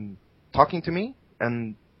in talking to me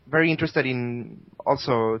and very interested in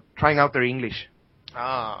also trying out their English.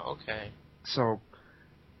 Ah, okay. So,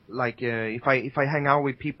 like, if I hang out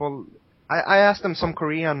with people, I ask them some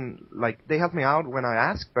Korean, like, they help me out when I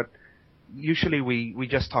ask, but usually we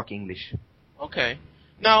just talk English. Okay.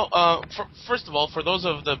 Now, first of all, for those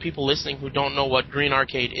of the people listening who don't know what Green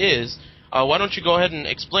Arcade is, why don't you go ahead and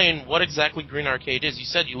explain what exactly Green Arcade is? You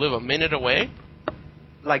said you live a minute away?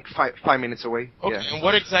 Like 5 minutes away. Okay, Yeah. and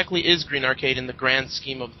what exactly is Green Arcade in the grand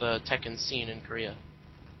scheme of the Tekken scene in Korea?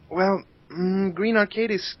 Well, Green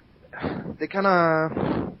Arcade is, they kind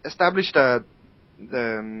of established the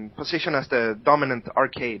position as the dominant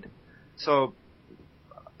arcade. So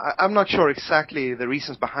I'm not sure exactly the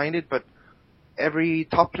reasons behind it, but every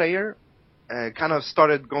top player kind of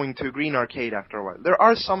started going to Green Arcade after a while. There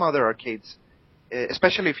are some other arcades,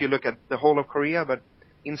 especially if you look at the whole of Korea, but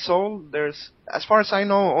in Seoul, there's, as far as I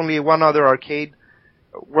know, only one other arcade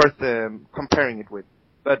worth comparing it with.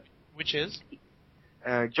 But Which is?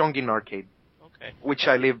 Jongin Arcade, Okay. which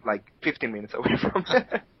I live like 15 minutes away from.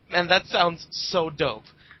 Man, that sounds so dope.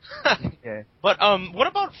 Yeah. But what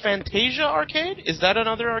about Fantasia Arcade? Is that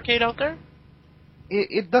another arcade out there?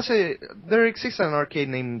 There exists an arcade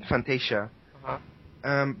named Fantasia,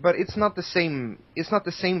 but it's not the same. It's not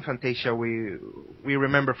the same Fantasia we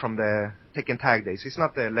remember from the Tekken Tag days. It's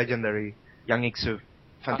not the legendary Yangiksu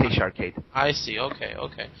Fantasia arcade. I see. Okay.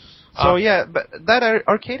 So yeah, but that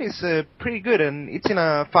arcade is pretty good, and it's in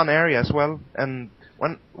a fun area as well. And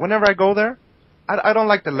whenever I go there, I don't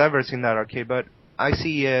like the levers in that arcade, but I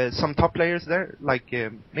see some top players there, like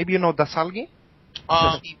maybe you know Dasalgi,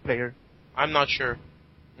 the Steve player. I'm not sure.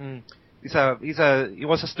 He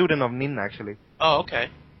was a student of Nin actually. Oh, okay.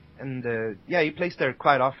 And yeah, he plays there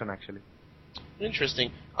quite often actually.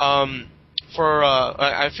 Interesting.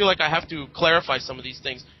 I feel like I have to clarify some of these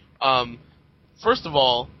things. First of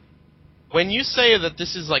all, when you say that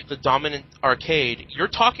this is like the dominant arcade, you're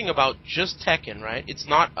talking about just Tekken, right? It's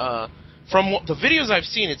not, from the videos I've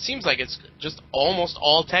seen, it seems like it's just almost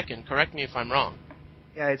all Tekken. Correct me if I'm wrong.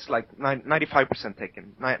 Yeah, it's like 95%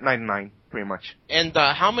 Tekken, 99 pretty much. And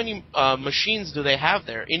how many machines do they have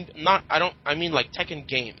there? I mean like Tekken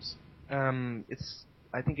games.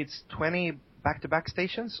 I think it's 20 back-to-back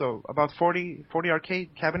stations, so about 40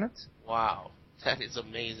 arcade cabinets. Wow, that is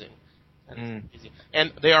amazing. That is amazing.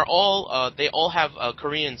 And they all have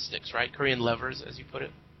Korean sticks, right? Korean levers, as you put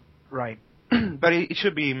it. Right. But it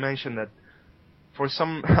should be mentioned that for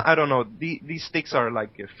some, I don't know, these sticks are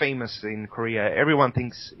like famous in Korea. Everyone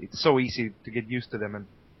thinks it's so easy to get used to them, and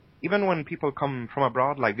even when people come from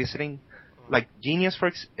abroad, like visiting, like Genius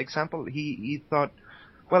for example, he thought,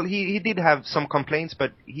 well, he did have some complaints,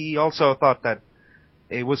 but he also thought that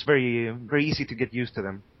it was very very easy to get used to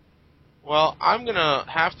them. Well, I'm gonna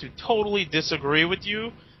have to totally disagree with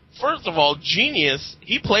you. First of all, Genius,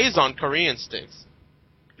 he plays on Korean sticks.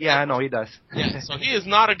 Yeah, I know he does. Yeah, so he is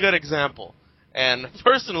not a good example. And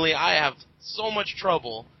personally, I have so much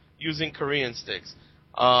trouble using Korean sticks.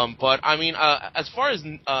 But I mean, as far as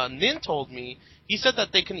Nin told me, he said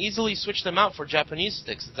that they can easily switch them out for Japanese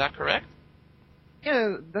sticks. Is that correct?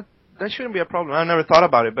 Yeah, that shouldn't be a problem. I never thought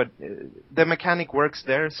about it, but the mechanic works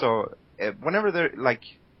there. So whenever they're like,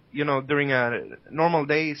 you know, during a normal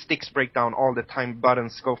day, sticks break down all the time,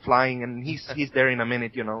 buttons go flying, and he's there in a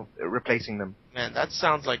minute, you know, replacing them. Man, that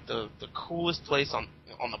sounds like the coolest place on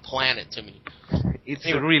the planet to me. It's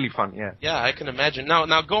really fun, yeah. Yeah, I can imagine.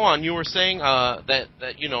 Now go on. You were saying that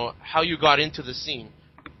you know how you got into the scene.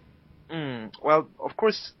 Well, of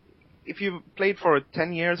course, if you've played for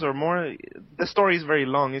 10 years or more, the story is very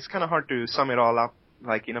long. It's kind of hard to sum it all up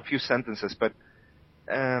like in a few sentences. But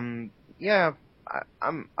yeah,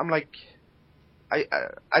 I'm like,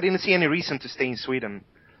 I didn't see any reason to stay in Sweden,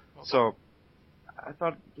 so I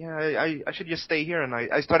thought, yeah, I should just stay here, and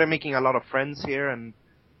I started making a lot of friends here, and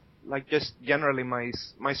like just generally my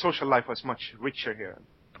social life was much richer here.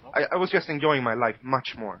 I was just enjoying my life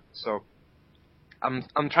much more, so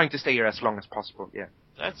I'm trying to stay here as long as possible. Yeah.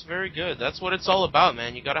 That's very good. That's what it's all about,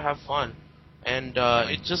 man. You gotta have fun, and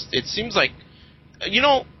it seems like, you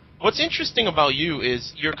know, what's interesting about you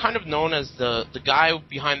is you're kind of known as the guy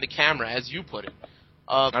behind the camera, as you put it.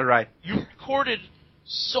 All right. You recorded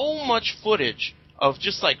so much footage of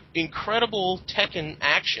just like incredible Tekken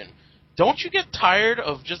action. Don't you get tired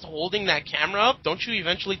of just holding that camera up? Don't you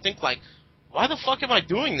eventually think like, why the fuck am I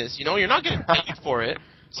doing this? You know, you're not getting paid for it.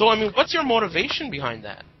 So, I mean, what's your motivation behind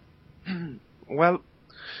that? Well,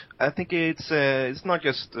 I think it's not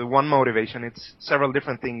just one motivation. It's several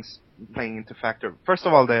different things playing into factor. First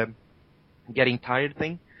of all, the getting tired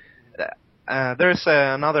thing.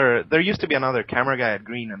 There used to be another camera guy at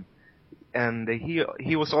Green, and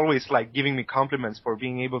he was always like giving me compliments for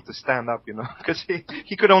being able to stand up, because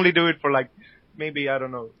he could only do it for like maybe, I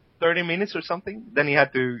don't know, 30 minutes or something. Then he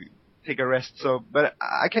had to take a rest. So, but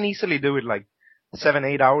I can easily do it like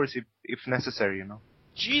 7-8 hours if necessary.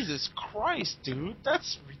 Jesus Christ, dude,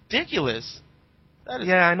 that's ridiculous. That is.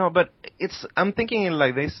 Yeah, I know, but I'm thinking it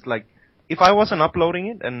like this, like, if I wasn't uploading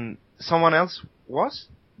it and someone else was,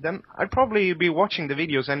 then I'd probably be watching the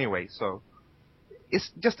videos anyway, so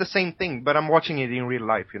it's just the same thing, but I'm watching it in real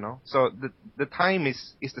life, So the time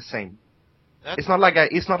is the same. It's not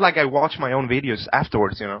like I watch my own videos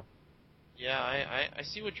afterwards, Yeah, I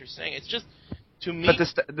see what you're saying. It's just, to me. But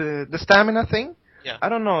the stamina thing, yeah. I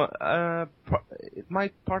don't know. It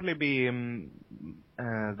might partly be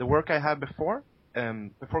the work I had before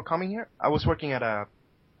coming here. I was working at a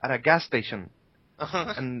gas station,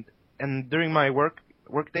 and during my work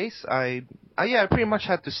days, I pretty much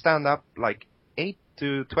had to stand up like 8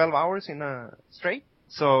 to 12 hours in a straight.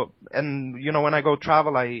 So, and when I go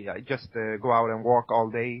travel, I just go out and walk all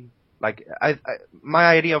day. Like my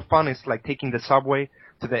idea of fun is like taking the subway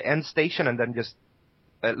to the end station and then just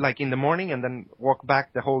like in the morning and then walk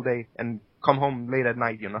back the whole day and come home late at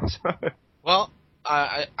night, So. Well,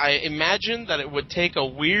 I imagine that it would take a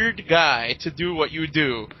weird guy to do what you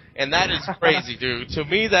do, and that is crazy, dude. To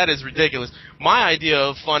me, that is ridiculous. My idea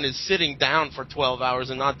of fun is sitting down for 12 hours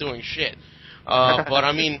and not doing shit. But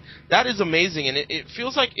I mean, that is amazing, and it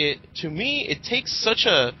feels like to me, it takes such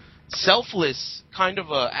a selfless kind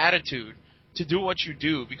of a attitude to do what you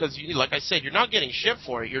do, because like I said, you're not getting shit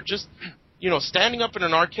for it. You're just, standing up in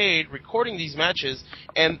an arcade, recording these matches,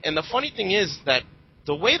 and the funny thing is that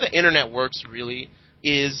the way the internet works really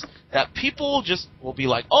is that people just will be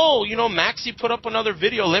like, oh, Maxi put up another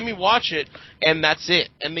video, let me watch it, and that's it.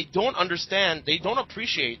 And they don't understand, they don't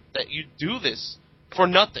appreciate that you do this for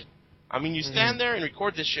nothing. I mean, you stand there and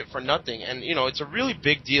record this shit for nothing, and, it's a really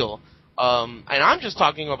big deal. And I'm just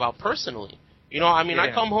talking about personally.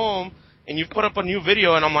 I come home, and you put up a new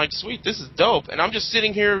video, and I'm like, sweet, this is dope. And I'm just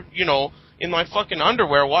sitting here, in my fucking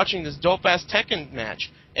underwear watching this dope-ass Tekken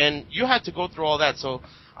match. And you had to go through all that, so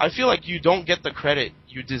I feel like you don't get the credit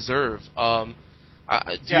you deserve. I'd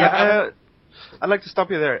like to stop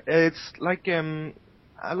you there. It's like, I'd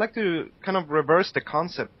like to kind of reverse the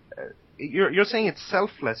concept. You're saying it's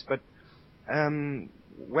selfless, but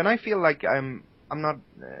when I feel like I'm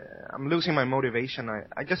losing my motivation,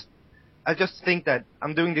 I just think that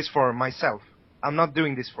I'm doing this for myself. I'm not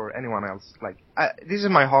doing this for anyone else. Like, this is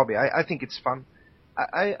my hobby. I think it's fun.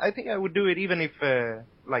 I think I would do it even if,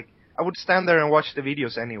 like, I would stand there and watch the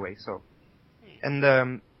videos anyway, so. And,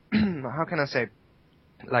 how can I say,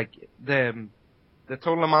 like, the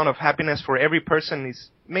total amount of happiness for every person is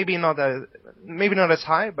maybe not as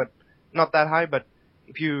high, but not that high, but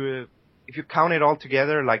if you count it all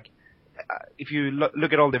together, like, if you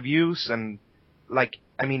look at all the views and, like,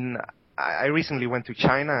 I mean, I recently went to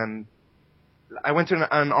China and I went to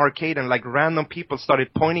an arcade and like random people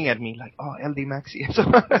started pointing at me like, oh, LD Maxi. So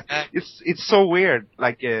it's so weird.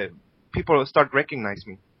 Like people start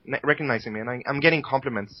recognizing me, and I'm getting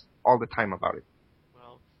compliments all the time about it.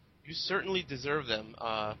 Well, you certainly deserve them.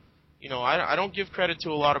 I don't give credit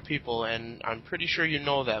to a lot of people, and I'm pretty sure you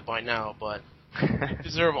know that by now. But you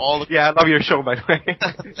deserve all the. Yeah, I love your show, by the way.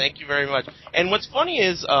 Thank you very much. And what's funny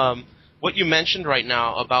is what you mentioned right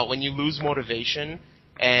now about when you lose motivation.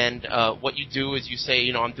 And what you do is you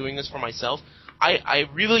say, I'm doing this for myself. That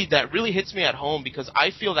really hits me at home, because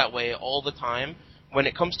I feel that way all the time when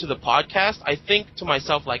it comes to the podcast. I think to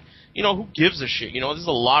myself, like, who gives a shit? This is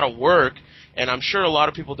a lot of work, and I'm sure a lot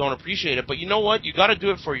of people don't appreciate it. But you know what? You got to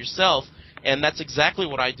do it for yourself, and that's exactly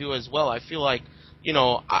what I do as well. I feel like,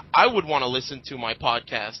 I would want to listen to my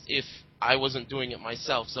podcast if I wasn't doing it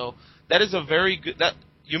myself. So that is a very good. That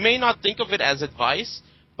you may not think of it as advice,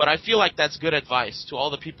 but I feel like that's good advice to all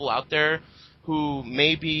the people out there who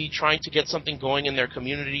may be trying to get something going in their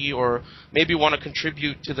community or maybe want to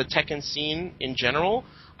contribute to the Tekken scene in general.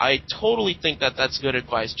 I totally think that that's good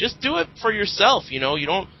advice. Just do it for yourself, You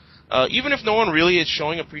don't, even if no one really is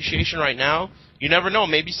showing appreciation right now, you never know.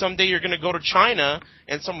 Maybe someday you're going to go to China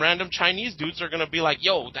and some random Chinese dudes are going to be like,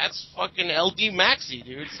 yo, that's fucking LD Maxi,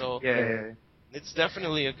 dude. So yeah. It's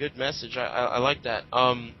definitely a good message. I like that.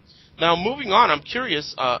 Now, moving on, I'm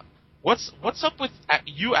curious, what's up with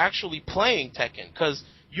you actually playing Tekken? Because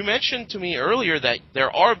you mentioned to me earlier that there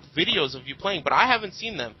are videos of you playing, but I haven't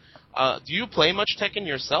seen them. Do you play much Tekken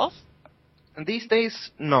yourself? And these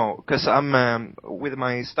days, no, because I'm with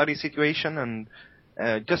my study situation and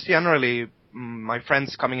just generally my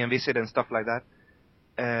friends coming and visit and stuff like that.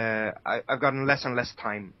 I've gotten less and less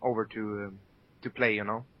time over to play, you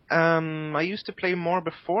know. I used to play more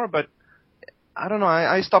before, but I don't know.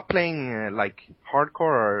 I stopped playing like hardcore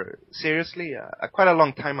or seriously quite a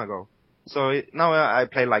long time ago. So now I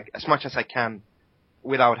play like as much as I can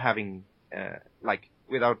without having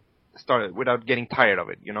without getting tired of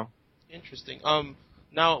it, you know. Interesting.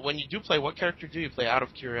 Now when you do play, what character do you play? Out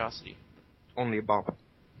of curiosity. Only Bob.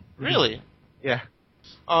 Really? Yeah.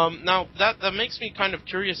 Now that makes me kind of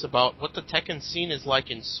curious about what the Tekken scene is like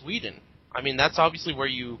in Sweden. I mean, that's obviously where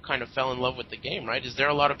you kind of fell in love with the game, right? Is there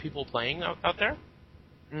a lot of people playing out there?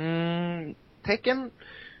 Tekken,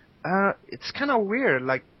 it's kind of weird.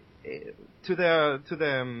 Like to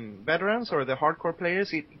the veterans or the hardcore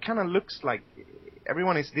players, it kind of looks like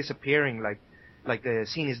everyone is disappearing. Like the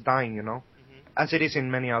scene is dying, you know, as it is in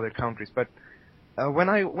many other countries. But when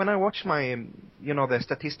I watch my the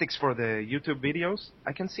statistics for the YouTube videos,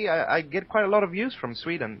 I can see I get quite a lot of views from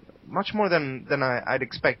Sweden, much more than I'd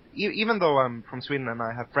expect. Even though I'm from Sweden and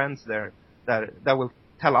I have friends there that will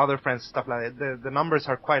tell other friends stuff like that, the numbers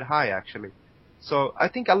are quite high actually. So I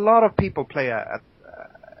think a lot of people play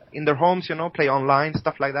in their homes, you know, play online,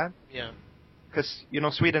 stuff like that. Yeah. Because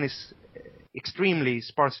Sweden is extremely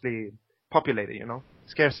sparsely populated, you know,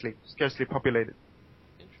 scarcely populated.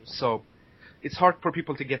 So it's hard for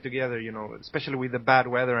people to get together, you know, especially with the bad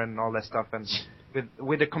weather and all that stuff, and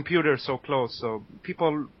with the computer so close. So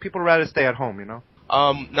people rather stay at home, you know.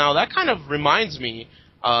 Now that kind of reminds me,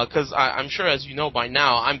 because I'm sure, as you know by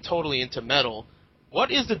now, I'm totally into metal.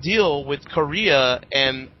 What is the deal with Korea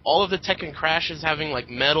and all of the Tekken Crashes having like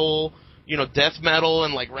metal, death metal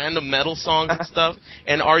and like random metal songs and stuff?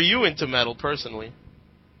 And are you into metal personally?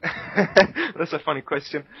 That's a funny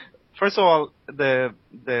question. First of all, the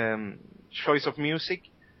choice of music,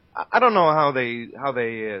 I don't know how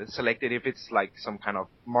they select it. If it's like some kind of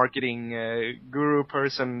marketing guru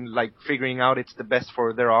person like figuring out it's the best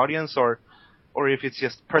for their audience, or if it's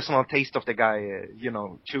just personal taste of the guy,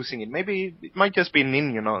 choosing it. Maybe it might just be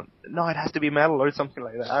Nin, no, it has to be metal or something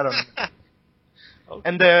like that. I don't know. Okay.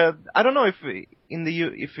 And I don't know if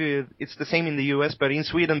it's the same in the US, but in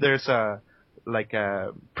Sweden there's a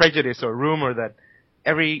prejudice or rumor that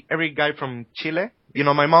every guy from Chile,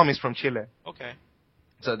 my mom is from Chile. Okay.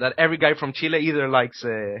 So that every guy from Chile either likes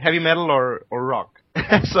heavy metal or rock.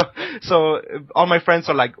 so all my friends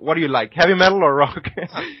are like, what do you like, heavy metal or rock?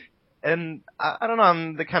 And I don't know,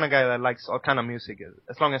 I'm the kind of guy that likes all kind of music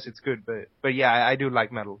as long as it's good. But yeah, I do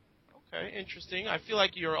like metal. Okay, interesting. I feel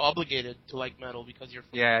like you're obligated to like metal because you're.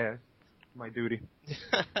 Yeah, my duty.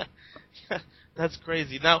 That's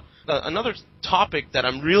crazy. Now, another topic that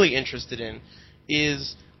I'm really interested in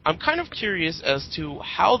is I'm kind of curious as to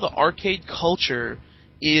how the arcade culture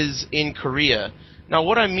is in Korea. Now,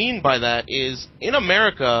 what I mean by that is, in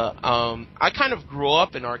America, I kind of grew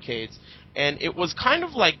up in arcades, and it was kind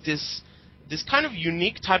of like this kind of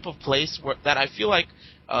unique type of place that I feel like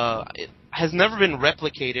it has never been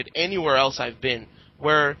replicated anywhere else I've been,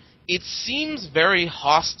 where it seems very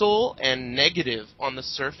hostile and negative on the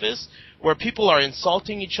surface, where people are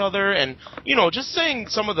insulting each other and, just saying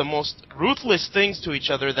some of the most ruthless things to each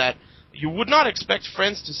other that you would not expect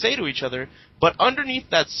friends to say to each other. But underneath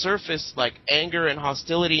that surface, like anger and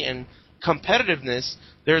hostility and competitiveness,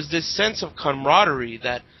 there's this sense of camaraderie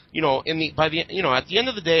that, at the end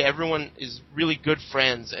of the day, everyone is really good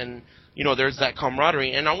friends, and, there's that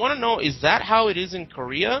camaraderie. And I want to know, is that how it is in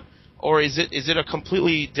Korea, or is it a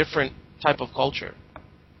completely different type of culture?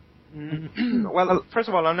 Well, first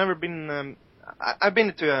of all, I've never been. I've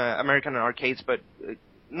been to American arcades, but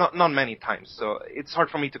not many times. So it's hard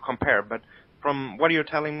for me to compare. But from what you're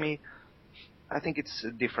telling me, I think it's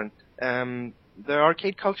different. The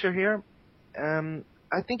arcade culture here,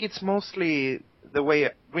 I think it's mostly the way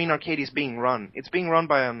Green Arcade is being run. It's being run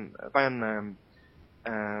by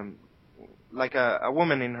like a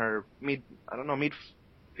woman in her mid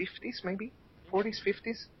 50s, maybe 40s,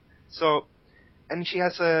 50s. So. And she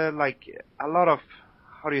has a lot of,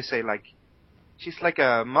 how do you say, she's like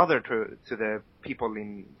a mother to the people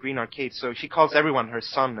in Green Arcade. So she calls everyone her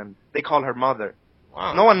son, and they call her mother.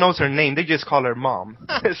 Wow. No one knows her name; they just call her mom.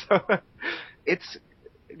 So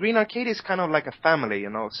Green Arcade is kind of like a family,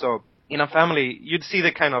 So in a family, you'd see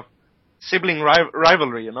the kind of sibling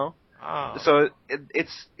rivalry, Oh. So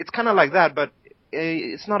it's kind of like that, but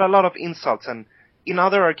it's not a lot of insults. And in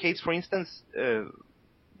other arcades, for instance.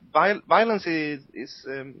 Violence is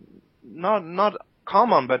not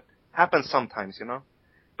common, but happens sometimes,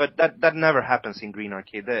 But that never happens in Green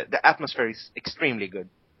Arcade. The atmosphere is extremely good.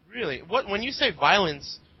 Really? What when you say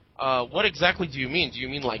violence, what exactly do you mean? Do you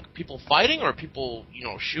mean like people fighting or people,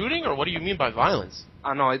 shooting, or what do you mean by violence?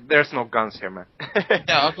 No, there's no guns here, man.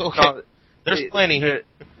 Yeah, okay. No, There's plenty here.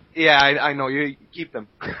 Yeah, I know. You keep them.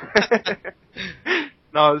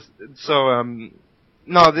 No,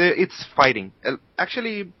 it's fighting.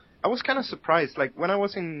 Actually, I was kind of surprised. Like when I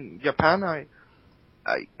was in Japan,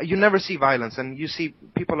 you never see violence, and you see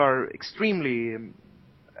people are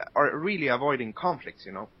are really avoiding conflicts,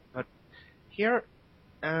 But here,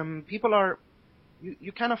 people are.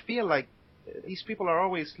 You kind of feel like these people are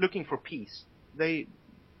always looking for peace. They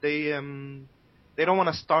don't want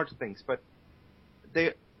to start things, but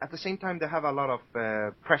they at the same time they have a lot of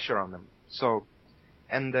pressure on them. So,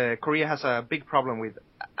 and Korea has a big problem with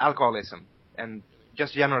alcoholism and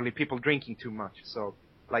just generally people drinking too much. So,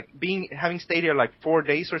 like having stayed here like 4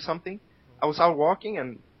 days or something, I was out walking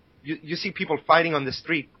and you see people fighting on the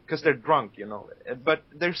street because they're drunk, But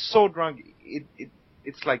they're so drunk,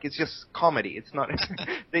 it's like it's just comedy. It's not.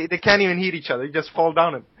 they can't even hit each other. They just fall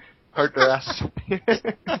down and hurt their ass.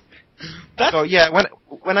 So yeah,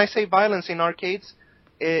 when I say violence in arcades,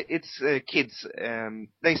 it's kids.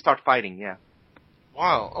 They start fighting. Yeah.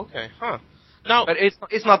 Wow. Okay. Huh. Now, but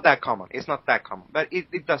it's not that common. It's not that common, but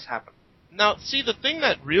it does happen. Now, see, the thing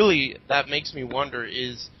that makes me wonder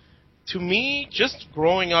is, to me, just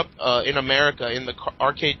growing up in America in the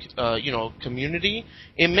arcade, community,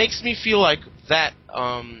 it makes me feel like that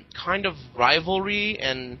kind of rivalry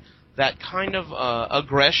and that kind of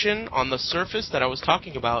aggression on the surface that I was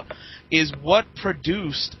talking about is what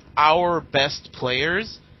produced our best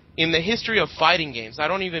players in the history of fighting games. I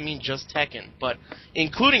don't even mean just Tekken, but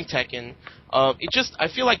including Tekken. I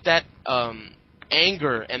feel like that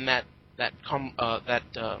anger and that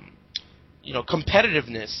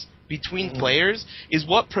competitiveness between players is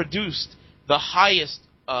what produced the highest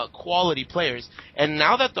quality players. And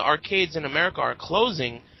now that the arcades in America are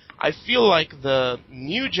closing, I feel like the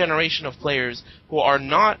new generation of players who are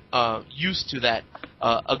not used to that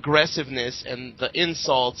aggressiveness and the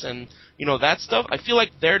insults and that stuff, I feel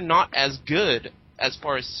like they're not as good as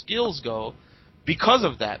far as skills go because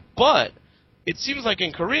of that. But it seems like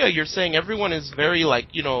in Korea you're saying everyone is very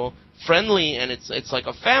friendly and it's like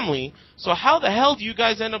a family. So how the hell do you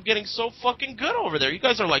guys end up getting so fucking good over there? You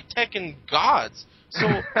guys are like Tekken gods. So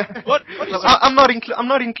what is I'm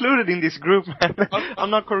not included in this group, man.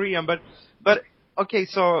 I'm not Korean, but okay.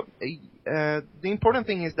 So the important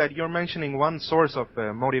thing is that you're mentioning one source of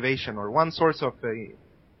motivation or one source of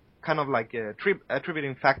kind of like a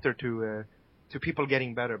attributing factor to people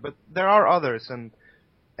getting better. But there are others, and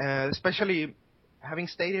especially having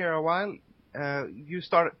stayed here a while, you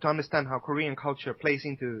start to understand how Korean culture plays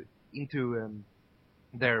into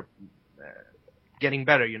their getting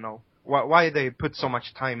better. Why they put so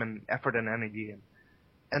much time and effort and energy in.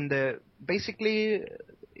 And basically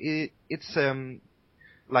it's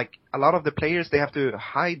like a lot of the players, they have to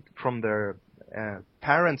hide from their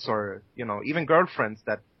parents or even girlfriends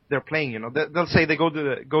that they're playing. They'll say they go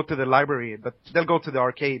to the library, but they'll go to the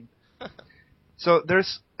arcade. So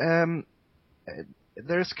there's kind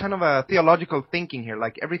of a theological thinking here,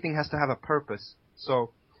 like everything has to have a purpose.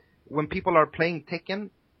 So when people are playing Tekken,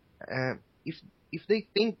 if they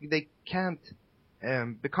think they can't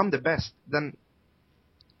become the best, then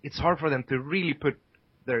it's hard for them to really put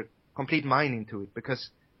their complete mind into it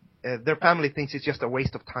because their family thinks it's just a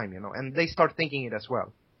waste of time, and they start thinking it as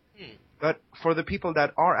well. But for the people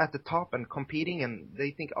that are at the top and competing, and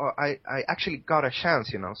they think, oh, I actually got a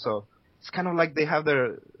chance, so it's kind of like they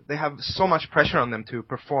have so much pressure on them to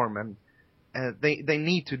perform, and they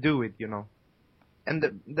need to do it,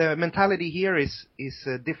 And the mentality here is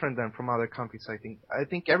different than from other countries, I think. I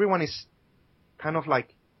think everyone is kind of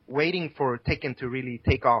like waiting for Tekken to really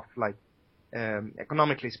take off, like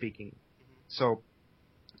economically speaking. So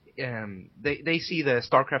they see the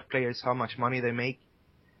StarCraft players, how much money they make.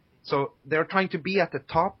 So they're trying to be at the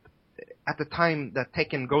top at the time that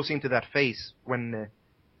Tekken goes into that phase when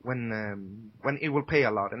it will pay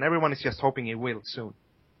a lot, and everyone is just hoping it will soon.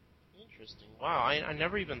 Interesting. Wow, I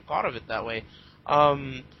never even thought of it that way.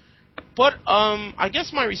 But I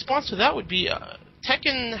guess my response to that would be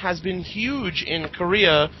Tekken has been huge in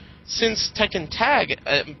Korea since Tekken Tag,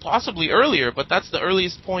 possibly earlier, but that's the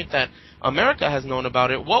earliest point that America has known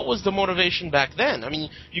about it. What was the motivation back then? I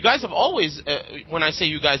mean, you guys have always, when I say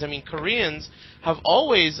you guys, I mean Koreans have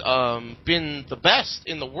always been the best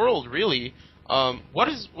in the world, really. What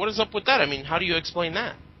is up with that? I mean, how do you explain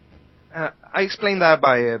that? I explain that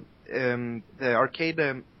by the arcade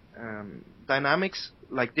dynamics,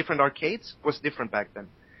 like different arcades, was different back then.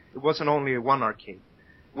 It wasn't only one arcade.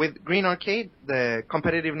 with Green Arcade, the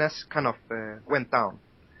competitiveness kind of went down.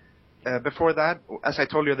 Before that, as I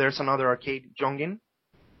told you, there's another arcade, Jongin.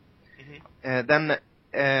 Then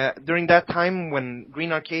during that time when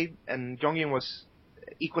Green Arcade and Jongin was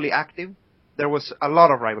equally active, there was a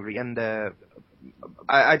lot of rivalry and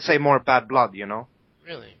I'd say more bad blood, you know.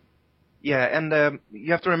 Really? Yeah, and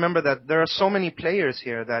you have to remember that there are so many players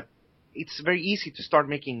here that it's very easy to start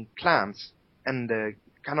making clans and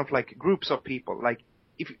kind of like groups of people. Like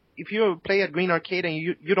if you play at Green Arcade and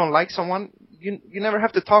you don't like someone, you never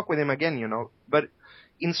have to talk with him again, you know. But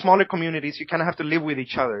in smaller communities, you kind of have to live with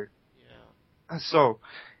each other. Yeah. So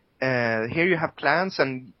here you have clans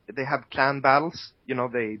and they have clan battles. You know,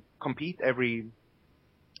 they compete every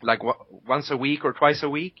once a week or twice a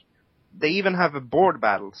week. They even have board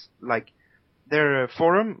battles. Like their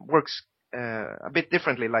forum works a bit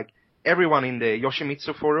differently. Like everyone in the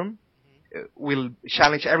Yoshimitsu forum will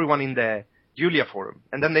challenge everyone in the Yulia forum,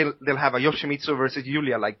 and then they'll have a Yoshimitsu versus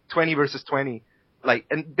Yulia, like 20 versus 20, like,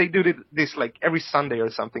 and they do this like every Sunday or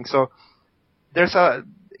something. So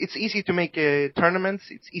it's easy to make tournaments.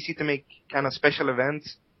 It's easy to make kind of special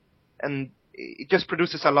events, and it just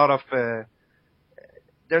produces a lot of.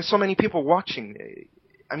 There's so many people watching.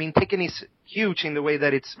 I mean, Tekken is huge in the way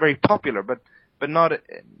that it's very popular, but not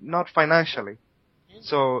financially.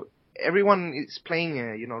 So everyone is playing,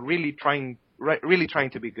 you know, really trying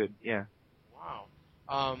to be good. Yeah.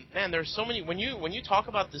 Wow. Man, there's so many. When you talk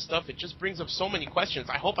about this stuff, it just brings up so many questions.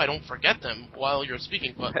 I hope I don't forget them while you're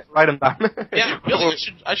speaking. But write them down. Yeah, really,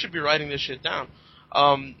 I should be writing this shit down.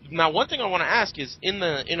 Now, one thing I want to ask is, on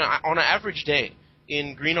an average day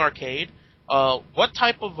in Green Arcade, what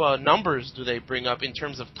type of numbers do they bring up in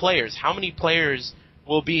terms of players? How many players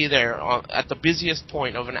will be there at the busiest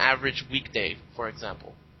point of an average weekday, for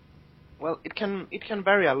example? Well, it can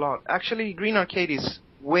vary a lot. Actually, Green Arcade is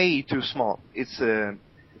way too small. It's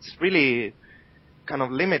really kind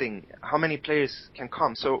of limiting how many players can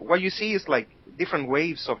come. So what you see is like different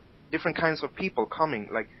waves of different kinds of people coming.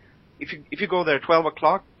 Like if you go there 12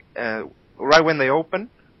 o'clock, right when they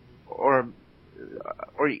open, or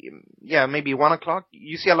yeah, maybe 1 o'clock,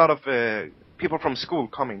 you see a lot of people from school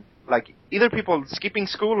coming. Like either people skipping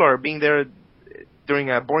school or being there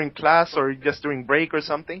during a boring class or just during break or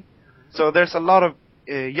something. So there's a lot of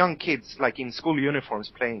young kids like in school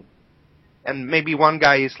uniforms playing. And maybe one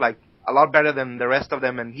guy is like a lot better than the rest of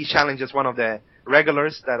them and he challenges one of the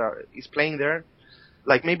regulars that is playing there.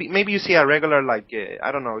 Like maybe you see a regular like,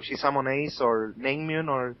 I don't know, Shisamon Ace or Naengmyeon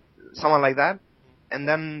or someone like that. And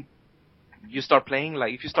then you start playing,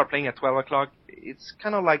 like if you start playing at 12 o'clock, it's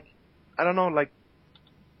kind of like, I don't know, like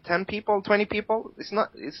 10 people, 20 people.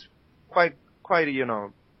 It's quite, you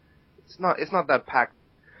know, it's not that packed.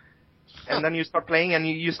 And then you start playing and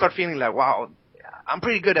you start feeling like, wow, I'm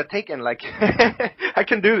pretty good at Tekken, like, I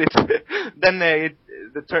can do this. Then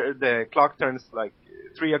the clock turns like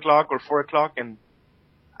 3 o'clock or 4 o'clock and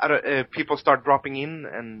people start dropping in,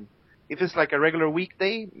 and if it's like a regular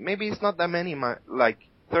weekday, maybe it's not that many, like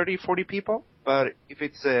 30, 40 people, but if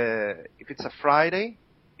it's a Friday,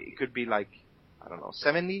 it could be like, I don't know,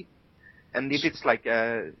 70, and if it's like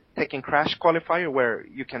a Tekken Crash qualifier where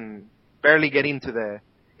you can barely get into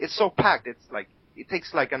it's so packed, it's like, it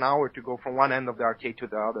takes like an hour to go from one end of the arcade to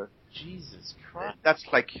the other. Jesus Christ. That's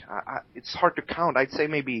like, it's hard to count. I'd say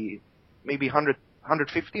maybe 100,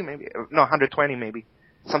 150, maybe, no, 120 maybe,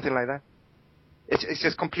 something like that. It's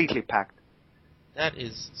just completely packed. That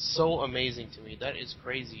is so amazing to me. That is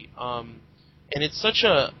crazy. And it's such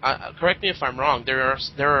a, correct me if I'm wrong, there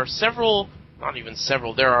are several, not even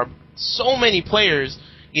several, there are so many players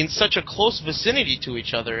in such a close vicinity to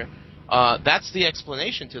each other. That's the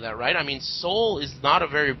explanation to that, right? I mean, Seoul is not a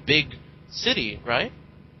very big city, right?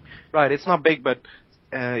 Right, it's not big, but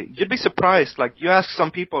you'd be surprised. Like, you ask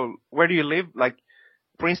some people, where do you live? Like,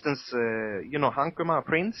 for instance, you know Hankuma,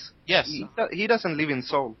 Prince? Yes. He doesn't live in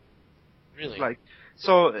Seoul. Really? Like,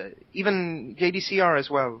 so even JDCR as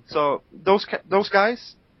well. So those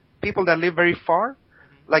guys, people that live very far,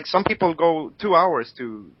 like some people go 2 hours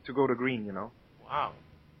to go to Green, you know? Wow.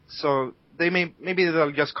 So maybe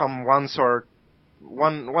they'll just come once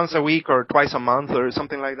a week or twice a month or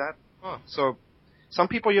something like that. Huh. So some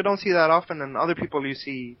people you don't see that often, and other people you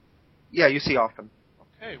see often.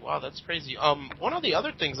 Okay, wow, that's crazy. One of the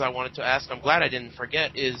other things I wanted to ask, I'm glad I didn't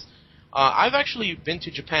forget, is I've actually been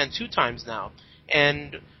to Japan 2 times now,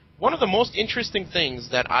 and one of the most interesting things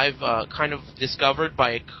that I've kind of discovered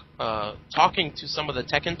by talking to some of the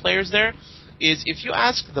Tekken players there is if you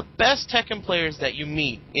ask the best Tekken players that you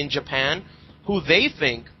meet in Japan who they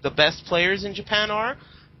think the best players in Japan are,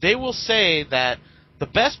 they will say that the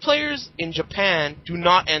best players in Japan do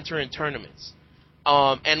not enter in tournaments.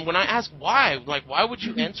 And when I ask why, like, why would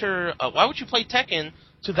you why would you play Tekken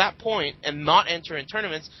to that point and not enter in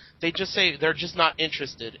tournaments? They just say they're just not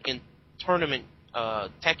interested in tournament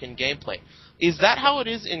Tekken gameplay. Is that how it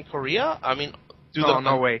is in Korea? I mean,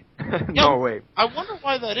 no way. No way. I wonder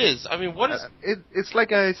why that is. I mean, what is... It's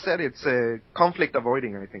like I said, it's conflict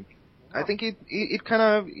avoiding, I think. I think it kind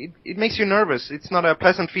of it makes you nervous. It's not a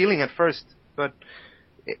pleasant feeling at first, but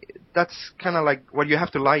that's kind of like what you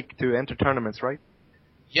have to like to enter tournaments, right?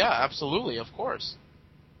 Yeah, absolutely, of course.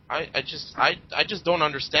 I just don't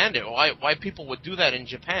understand it. Why people would do that in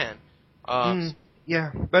Japan?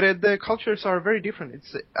 Yeah, but the cultures are very different.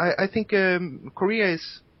 I think Korea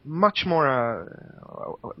is much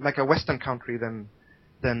more like a Western country than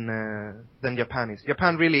Japan is.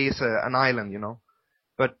 Japan really is an island, you know.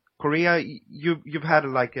 But Korea, you've had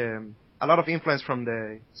like a lot of influence from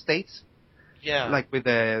the States. Yeah. Like with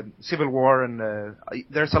the Civil War and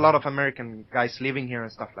there's a lot of American guys living here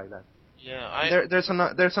and stuff like that. Yeah. There's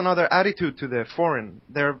another attitude to the foreign.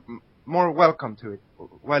 They're more welcome to it.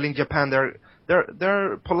 While in Japan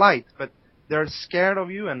they're polite, but they're scared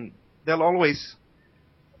of you, and you'll always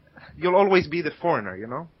be the foreigner, you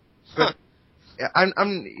know. But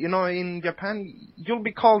I'm you know, in Japan you'll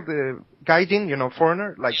be called the gaijin, you know,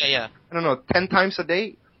 foreigner, like yeah. I don't know, 10 times a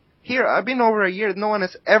day. Here I've been over a year, no one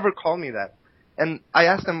has ever called me that. And I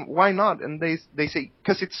asked them why not, and they say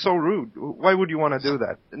because it's so rude. Why would you want to do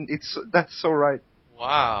that? And that's so right.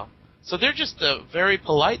 Wow. So they're just very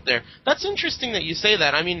polite there. That's interesting that you say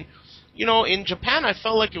that. I mean, you know, in Japan I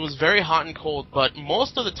felt like it was very hot and cold, but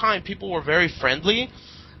most of the time people were very friendly.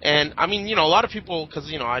 And I mean, you know, a lot of people, because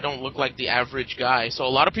you know I don't look like the average guy, so a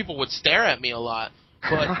lot of people would stare at me a lot.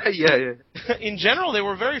 But yeah. In general, they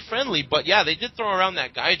were very friendly. But yeah, they did throw around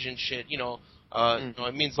that gaijin shit. You know, you know,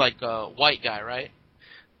 it means like white guy, right?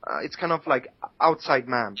 It's kind of like outside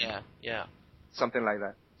man. Yeah. Something like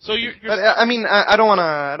that. So you're but I mean, I don't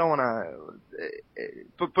wanna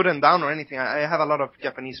put them down or anything. I have a lot of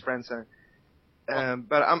Japanese friends,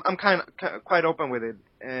 but I'm quite open with it.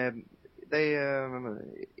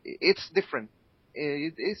 It's different.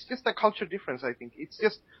 It's just a culture difference. I think it's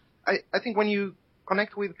just. I think when you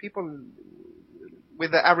connect with people,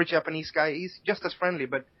 with the average Japanese guy, he's just as friendly,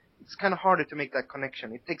 but it's kind of harder to make that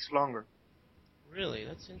connection. It takes longer. Really,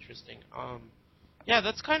 that's interesting. Yeah,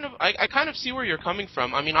 that's kind of I kind of see where you're coming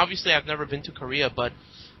from. I mean, obviously I've never been to Korea, but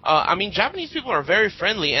I mean, Japanese people are very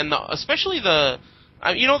friendly, and especially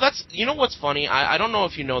you know what's funny? I don't know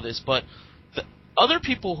if you know this, but the other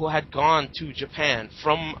people who had gone to Japan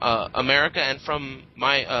from America and from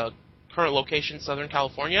my current location, Southern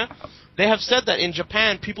California, they have said that in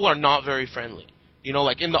Japan people are not very friendly. You know,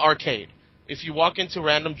 like in the arcade. If you walk into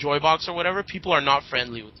random Joybox or whatever, people are not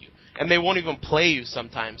friendly with you. And they won't even play you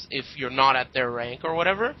sometimes if you're not at their rank or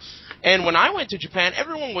whatever. And when I went to Japan,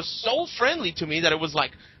 everyone was so friendly to me that it was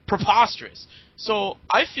like preposterous. So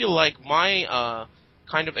I feel like my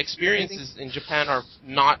kind of experiences in Japan are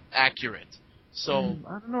not accurate. So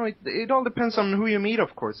I don't know. It all depends on who you meet,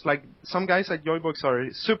 of course. Like some guys at Joybox are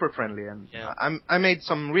super friendly, and I made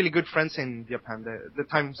some really good friends in Japan the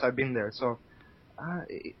times I've been there. So,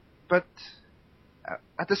 but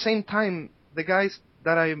at the same time, the guys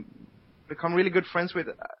that I become really good friends with,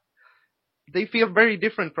 they feel very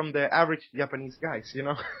different from the average Japanese guys, you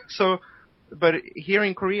know. So, but here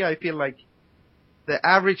in Korea, I feel like the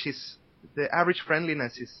average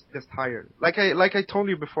friendliness is just higher. Like I told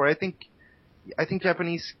you before, I think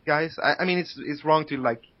Japanese guys. I mean, it's wrong to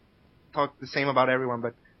like talk the same about everyone,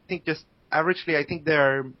 but I think just averagely, I think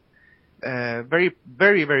they're very,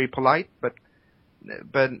 very, very polite, but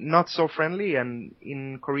not so friendly. And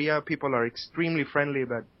in Korea, people are extremely friendly,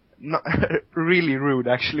 but not really rude.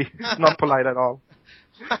 Actually, not polite at all.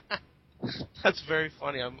 That's very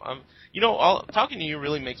funny. I'm you know, talking to you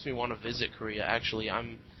really makes me want to visit Korea. Actually, yeah,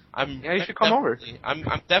 you should come over. I'm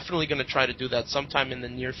definitely going to try to do that sometime in the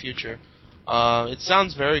near future. It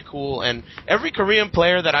sounds very cool, and every Korean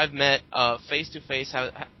player that I've met face to face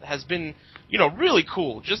has been, you know, really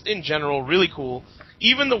cool. Just in general, really cool.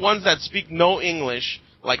 Even the ones that speak no English,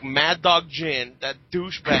 like Mad Dog Jin, that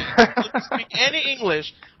douchebag, doesn't speak any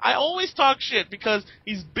English. I always talk shit because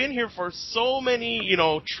he's been here for so many, you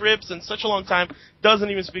know, trips and such a long time, doesn't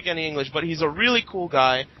even speak any English, but he's a really cool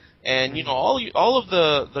guy. And, you know, all of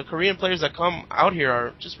the Korean players that come out here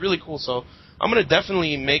are just really cool, so I'm going to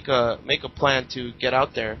definitely make a plan to get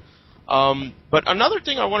out there. But another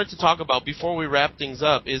thing I wanted to talk about before we wrap things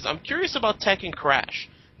up is I'm curious about Tekken Crash.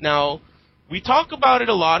 Now, we talk about it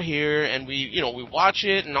a lot here, and we watch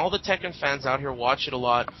it, and all the Tekken fans out here watch it a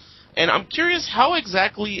lot. And I'm curious how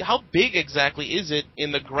big exactly is it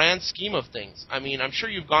in the grand scheme of things? I mean, I'm sure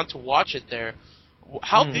you've gone to watch it there.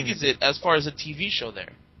 How big is it as far as a TV show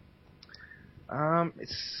there?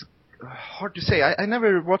 It's hard to say. I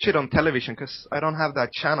never watch it on television because I don't have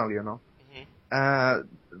that channel, you know.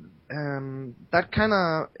 That kind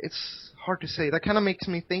of, it's hard to say. That kind of makes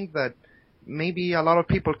me think that maybe a lot of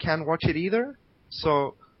people can't watch it either.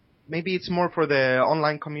 So maybe it's more for the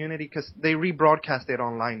online community because they rebroadcast it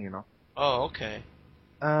online, you know. Oh, okay.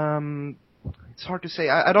 It's hard to say.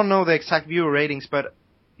 I don't know the exact viewer ratings, but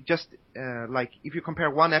just like if you compare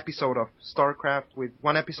one episode of StarCraft with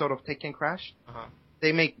one episode of Tekken Crash,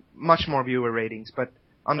 they make much more viewer ratings. But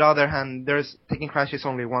on the other hand, Tekken Crash is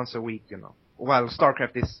only once a week, you know, while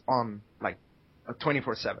StarCraft is on like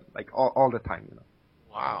 24/7, like all the time, you know.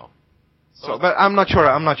 Wow. So, but I'm not sure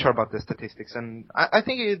about the statistics, and I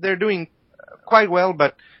think they're doing quite well,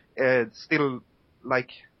 but still, like,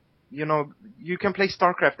 you know, you can play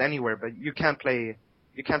StarCraft anywhere, but you can't play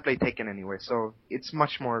Tekken anywhere. So it's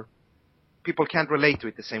much more, people can't relate to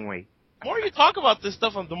it the same way. The more you talk about this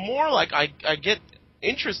stuff, the more like I get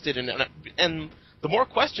interested in it, and the more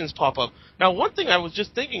questions pop up. Now, one thing I was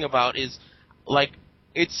just thinking about is, like,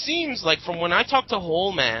 it seems like from when I talk to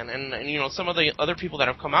Holman and you know some of the other people that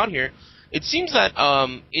have come out here, it seems that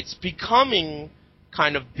it's becoming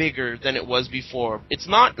kind of bigger than it was before. It's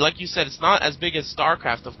not, like you said, it's not as big as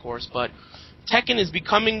StarCraft, of course, but Tekken is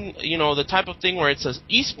becoming, you know, the type of thing where it's an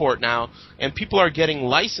esport now, and people are getting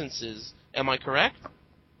licenses. Am I correct?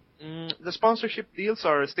 The sponsorship deals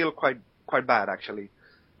are still quite bad, actually.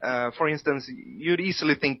 For instance, you'd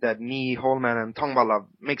easily think that Nii, Holman, and Tongvala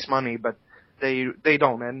makes money, but they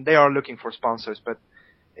don't, and they are looking for sponsors. But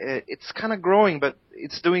it's kind of growing, but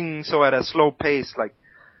it's doing so at a slow pace. Like,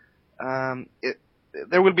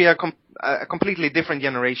 there will be a completely different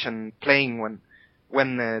generation playing when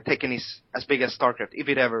Tekken is as big as StarCraft, if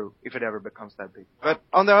it ever becomes that big. But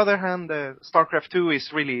on the other hand, StarCraft 2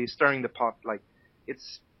 is really stirring the pot. Like,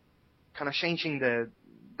 it's kind of changing the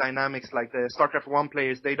dynamics. Like, the StarCraft 1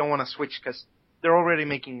 players, they don't want to switch because they're already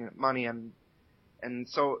making money, and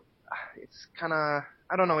so it's kind of,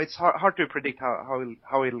 I don't know, it's hard to predict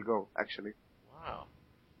how it'll go, actually. Wow.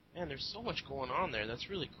 Man, there's so much going on there. That's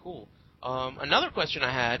really cool. Another question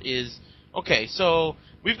I had is, okay, so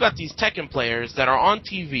we've got these Tekken players that are on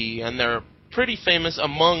TV, and they're pretty famous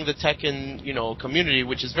among the Tekken, you know, community,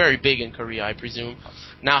 which is very big in Korea, I presume.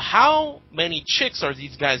 Now, how many chicks are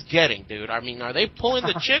these guys getting, dude? I mean, are they pulling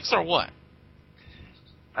the chicks or what?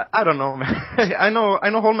 I don't know, man. I know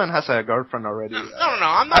Holman has a girlfriend already. No.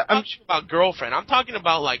 I'm not talking about girlfriend. I'm talking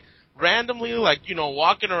about, like, randomly, like, you know,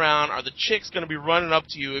 walking around. Are the chicks going to be running up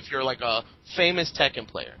to you if you're, like, a famous Tekken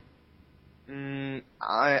player?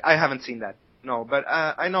 I haven't seen that. No, but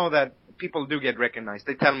I know that people do get recognized.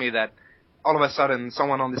 They tell me that all of a sudden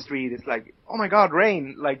someone on the street is like, "Oh my God,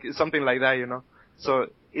 Rain!" like something like that, you know. So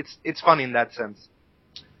it's fun in that sense.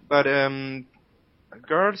 But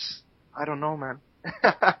girls, I don't know, man.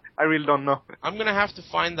 I really don't know. I'm gonna have to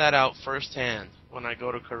find that out firsthand when I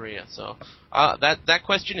go to Korea. So that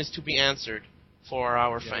question is to be answered for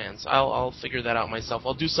our fans. I'll figure that out myself.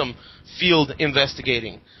 I'll do some field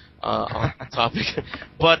investigating on the topic.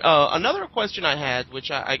 But another question I had,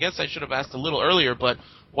 which I guess I should have asked a little earlier, but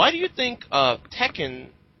why do you think Tekken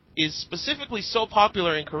is specifically so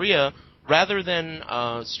popular in Korea rather than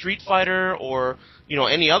Street Fighter or, you know,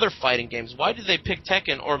 any other fighting games? Why did they pick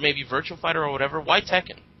Tekken, or maybe Virtua Fighter or whatever? Why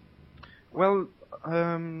Tekken? Well,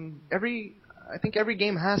 I think every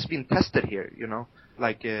game has been tested here, you know.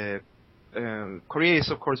 Like, Korea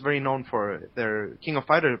is, of course, very known for their King of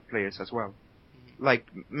Fighter players as well. Like,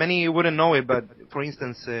 many wouldn't know it, but, for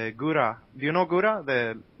instance, Gura. Do you know Gura,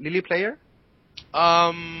 the Lily player?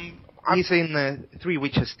 He's in Three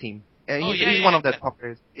Witches team. He's one of the top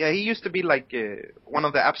players. Yeah, he used to be like one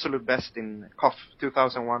of the absolute best in KOF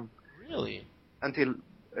 2001. Really? Until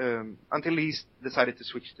he decided to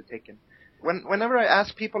switch to Tekken. Whenever I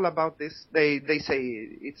ask people about this, they say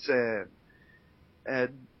it's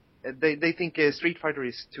they think Street Fighter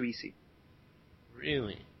is too easy.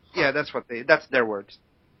 Really? Yeah, that's their words.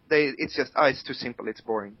 It's just it's too simple, it's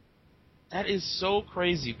boring. That is so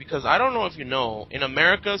crazy, because I don't know if you know, in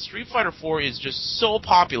America, Street Fighter 4 is just so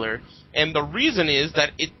popular, and the reason is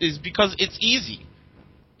that it is because it's easy.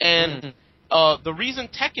 And the reason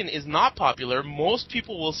Tekken is not popular, most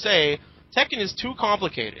people will say, Tekken is too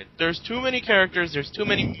complicated. There's too many characters, there's too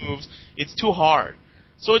many moves, it's too hard.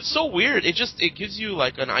 So it's so weird. It gives you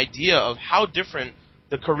like an idea of how different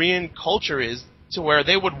the Korean culture is, to where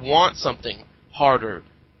they would want something harder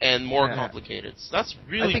and more complicated. So that's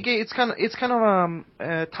really... I think it's kind of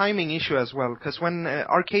a timing issue as well, because when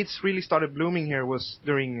arcades really started blooming here was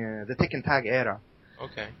during the Tekken Tag era.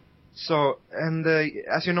 Okay. So, and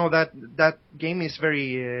as you know, that game is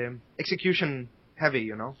very execution heavy,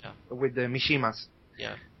 you know, with the Mishimas.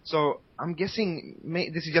 Yeah. So I'm guessing,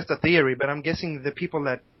 this is just a theory, but I'm guessing the people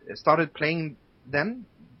that started playing then,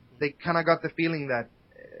 they kind of got the feeling that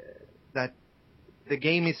that the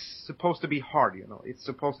game is supposed to be hard, you know, it's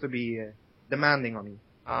supposed to be demanding on you.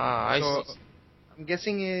 I see. I'm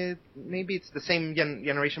guessing maybe it's the same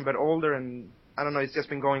generation, but older, and I don't know. It's just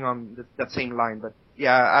been going on that same line, but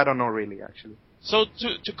yeah, I don't know really, actually. So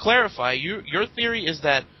to clarify, your theory is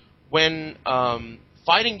that when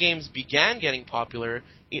fighting games began getting popular,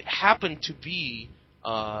 it happened to be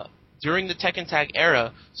during the Tekken Tag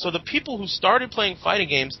era. So the people who started playing fighting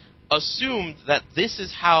games assumed that this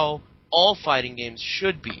is how all fighting games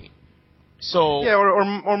should be. So yeah,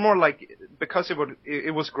 or more like, because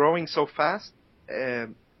it was growing so fast,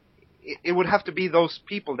 it would have to be those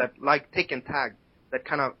people that like Tekken Tag that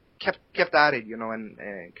kind of kept at it, you know, and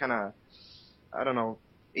kind of, I don't know,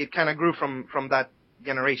 it kind of grew from that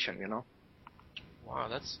generation, you know. Wow,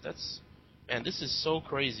 that's man, this is so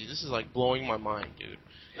crazy. This is like blowing my mind, dude.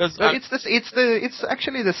 Because it's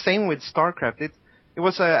actually the same with StarCraft. It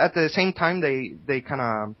was at the same time they kind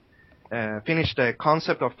of finished the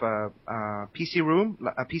concept of a PC room,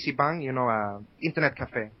 a PC bang, you know, internet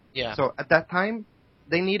cafe. Yeah. So at that time,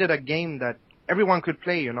 they needed a game that everyone could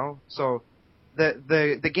play, you know. So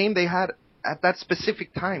the game they had at that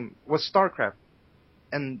specific time was StarCraft,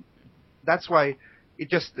 and that's why it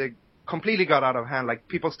just completely got out of hand. Like,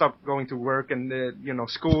 people stopped going to work and you know,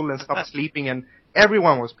 school, and stopped sleeping, and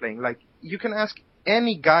everyone was playing. Like, you can ask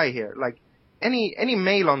any guy here, like any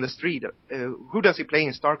male on the street, who does he play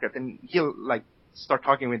in StarCraft, and he'll like start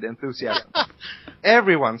talking with enthusiasm.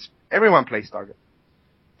 Everyone plays StarCraft.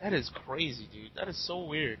 That is crazy, dude. That is so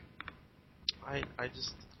weird. I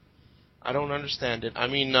don't understand it. I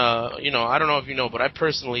mean, you know, I don't know if you know, but I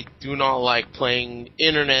personally do not like playing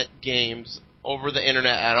internet games over the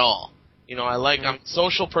internet at all. You know, I'm a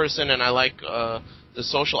social person, and I like the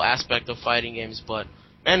social aspect of fighting games, but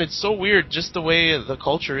man, it's so weird just the way the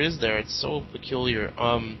culture is there. It's so peculiar.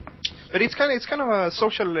 But it's kind of a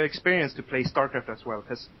social experience to play StarCraft as well,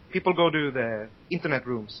 because people go to the internet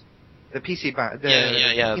rooms, the PC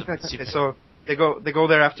internet cafe. So they go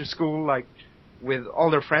there after school, like, with all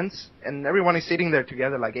their friends, and everyone is sitting there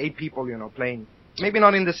together, like 8 people, you know, playing. Maybe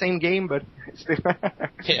not in the same game, but still.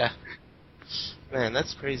 Yeah. Man,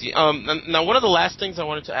 that's crazy. Now, one of the last things I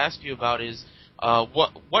wanted to ask you about is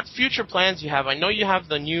what future plans you have. I know you have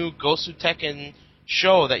the new Gosu Tekken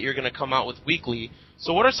show that you're going to come out with weekly.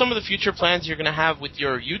 So what are some of the future plans you're going to have with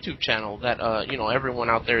your YouTube channel that you know, everyone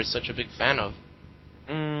out there is such a big fan of?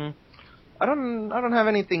 I don't have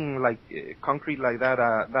anything like concrete like that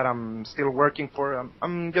that I'm still working for.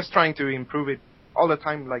 I'm just trying to improve it all the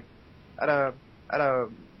time, like at a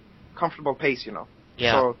comfortable pace, you know.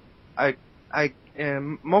 Yeah. So I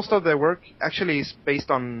most of the work actually is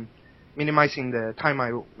based on minimizing the time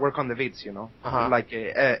I work on the vids, you know. Like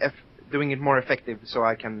doing it more effective so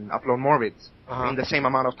I can upload more vids in the same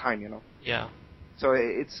amount of time, you know. Yeah. So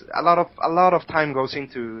it's a lot of time goes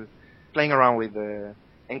into playing around with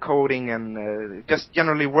encoding and just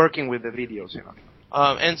generally working with the videos, you know.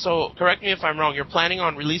 And so, correct me if I'm wrong, you're planning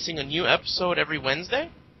on releasing a new episode every Wednesday?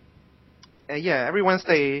 Yeah, every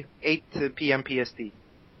Wednesday, 8 p.m. PST.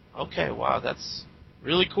 Okay, wow, that's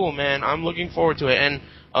really cool, man. I'm looking forward to it. And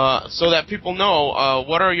so that people know,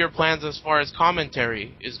 what are your plans as far as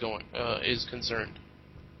commentary is concerned?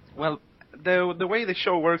 Well, the way the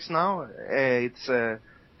show works now, it's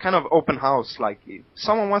kind of open house. Like, if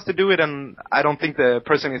someone wants to do it, and I don't think the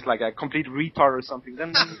person is like a complete retard or something,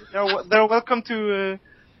 then they're welcome to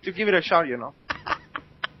give it a shot, you know.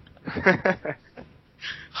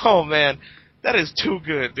 Oh man, that is too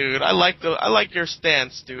good, dude. I like your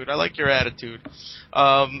stance, dude. I like your attitude.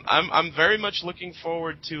 I'm very much looking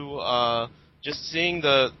forward to just seeing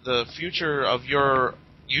the future of your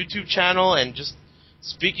YouTube channel and just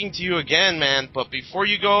speaking to you again, man. But before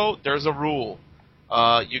you go, there's a rule.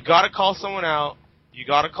 You gotta call someone out. You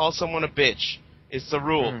gotta call someone a bitch. It's the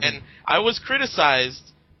rule. Mm-hmm. And I was criticized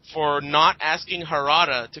for not asking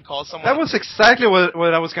Harada to call someone. That was exactly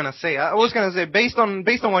what I was gonna say. I was gonna say, based on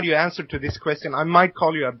what you answered to this question, I might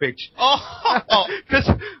call you a bitch. Oh, because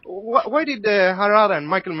why did Harada and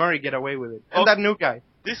Michael Murray get away with it? And that new guy.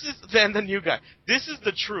 This is the new guy. This is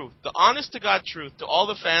the truth. The honest to God truth to all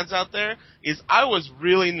the fans out there is I was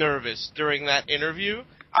really nervous during that interview.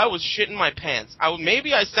 I was shitting my pants.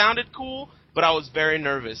 Maybe I sounded cool, but I was very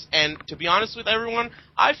nervous. And to be honest with everyone,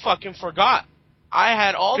 I fucking forgot. I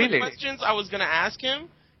had all the questions I was going to ask him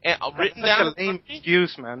and written down. That's a lame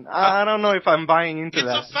excuse, man. I don't know if I'm buying into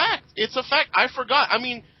that. It's a fact. It's a fact. I forgot. I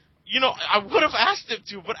mean, I would have asked him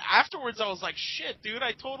to, but afterwards I was like, shit, dude,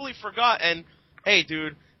 I totally forgot. And hey,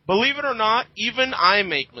 dude, believe it or not, even I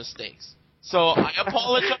make mistakes. So I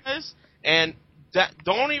apologize, and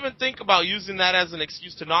don't even think about using that as an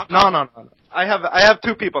excuse to not call. No. I have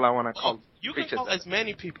two people I want to call. You can call as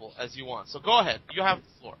many people as you want. So go ahead. You have the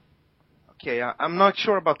floor. Okay, I'm not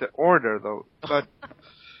sure about the order though, but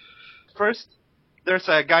first, there's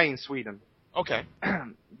a guy in Sweden. Okay.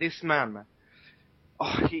 This man,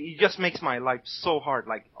 oh, he just makes my life so hard.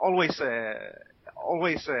 Like always,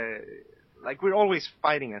 like we're always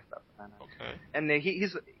fighting and stuff. Okay. And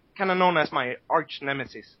he's kind of known as my arch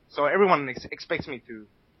nemesis. So everyone expects me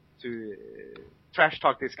to trash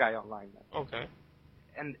talk this guy online. Okay.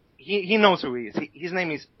 And he knows who he is. His name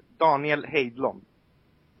is Daniel Heidlund.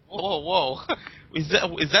 Whoa. Is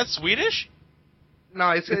that Swedish?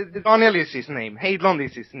 No, it's Daniel is his name. Heidlund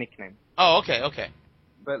is his nickname. Oh, okay.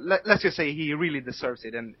 But let's just say he really deserves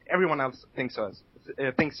it, and everyone else thinks so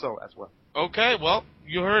as well. Okay, well,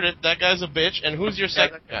 you heard it. That guy's a bitch. And who's your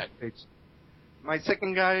second guy? My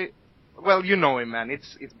second guy, well, you know him, man.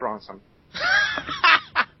 It's Bronson.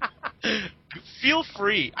 Feel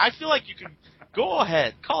free. I feel like you can go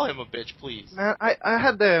ahead. Call him a bitch, please. Man, I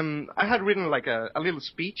had written like a little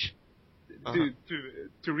speech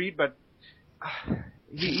to read, but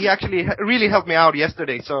he actually really helped me out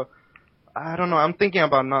yesterday. So I don't know. I'm thinking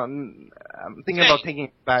about taking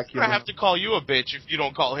it back. I have to call you a bitch if you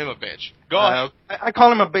don't call him a bitch. Go ahead. I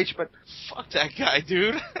call him a bitch, but fuck that guy,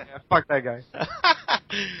 dude. Yeah, fuck that guy.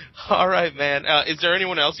 All right, man. Is there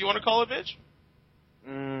anyone else you want to call a bitch?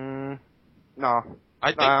 No.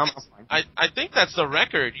 I think that's the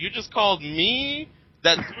record. You just called me,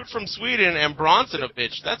 that dude from Sweden, and Bronson a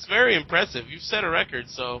bitch. That's very impressive. You've set a record,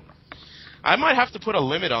 so I might have to put a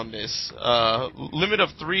limit on this. Limit of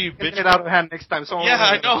 3 bitches. Get it out of hand next time. Yeah,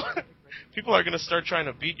 I know. People are going to start trying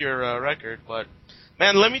to beat your record. But,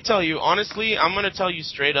 man, let me tell you, honestly, I'm going to tell you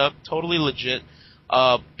straight up, totally legit.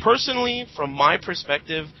 Personally, from my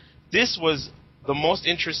perspective, this was the most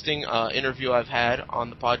interesting interview I've had on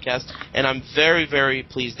the podcast, and I'm very, very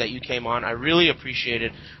pleased that you came on. I really appreciate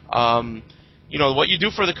it. What you do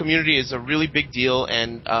for the community is a really big deal,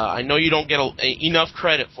 and I know you don't get enough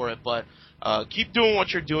credit for it, but keep doing what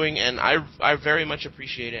you're doing, and I very much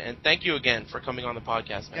appreciate it. And thank you again for coming on the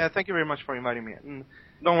podcast, man. Yeah, thank you very much for inviting me. And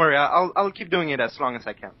don't worry, I'll keep doing it as long as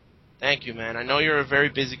I can. Thank you, man. I know you're a very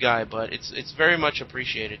busy guy, but it's very much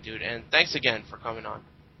appreciated, dude. And thanks again for coming on.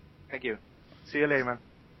 Thank you. See you later, man.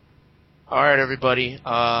 All right, everybody.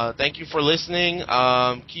 Thank you for listening.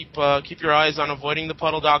 Keep your eyes on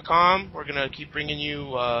avoidingthepuddle.com. We're gonna keep bringing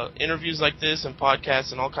you interviews like this and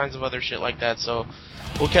podcasts and all kinds of other shit like that. So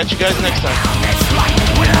we'll catch you guys next time.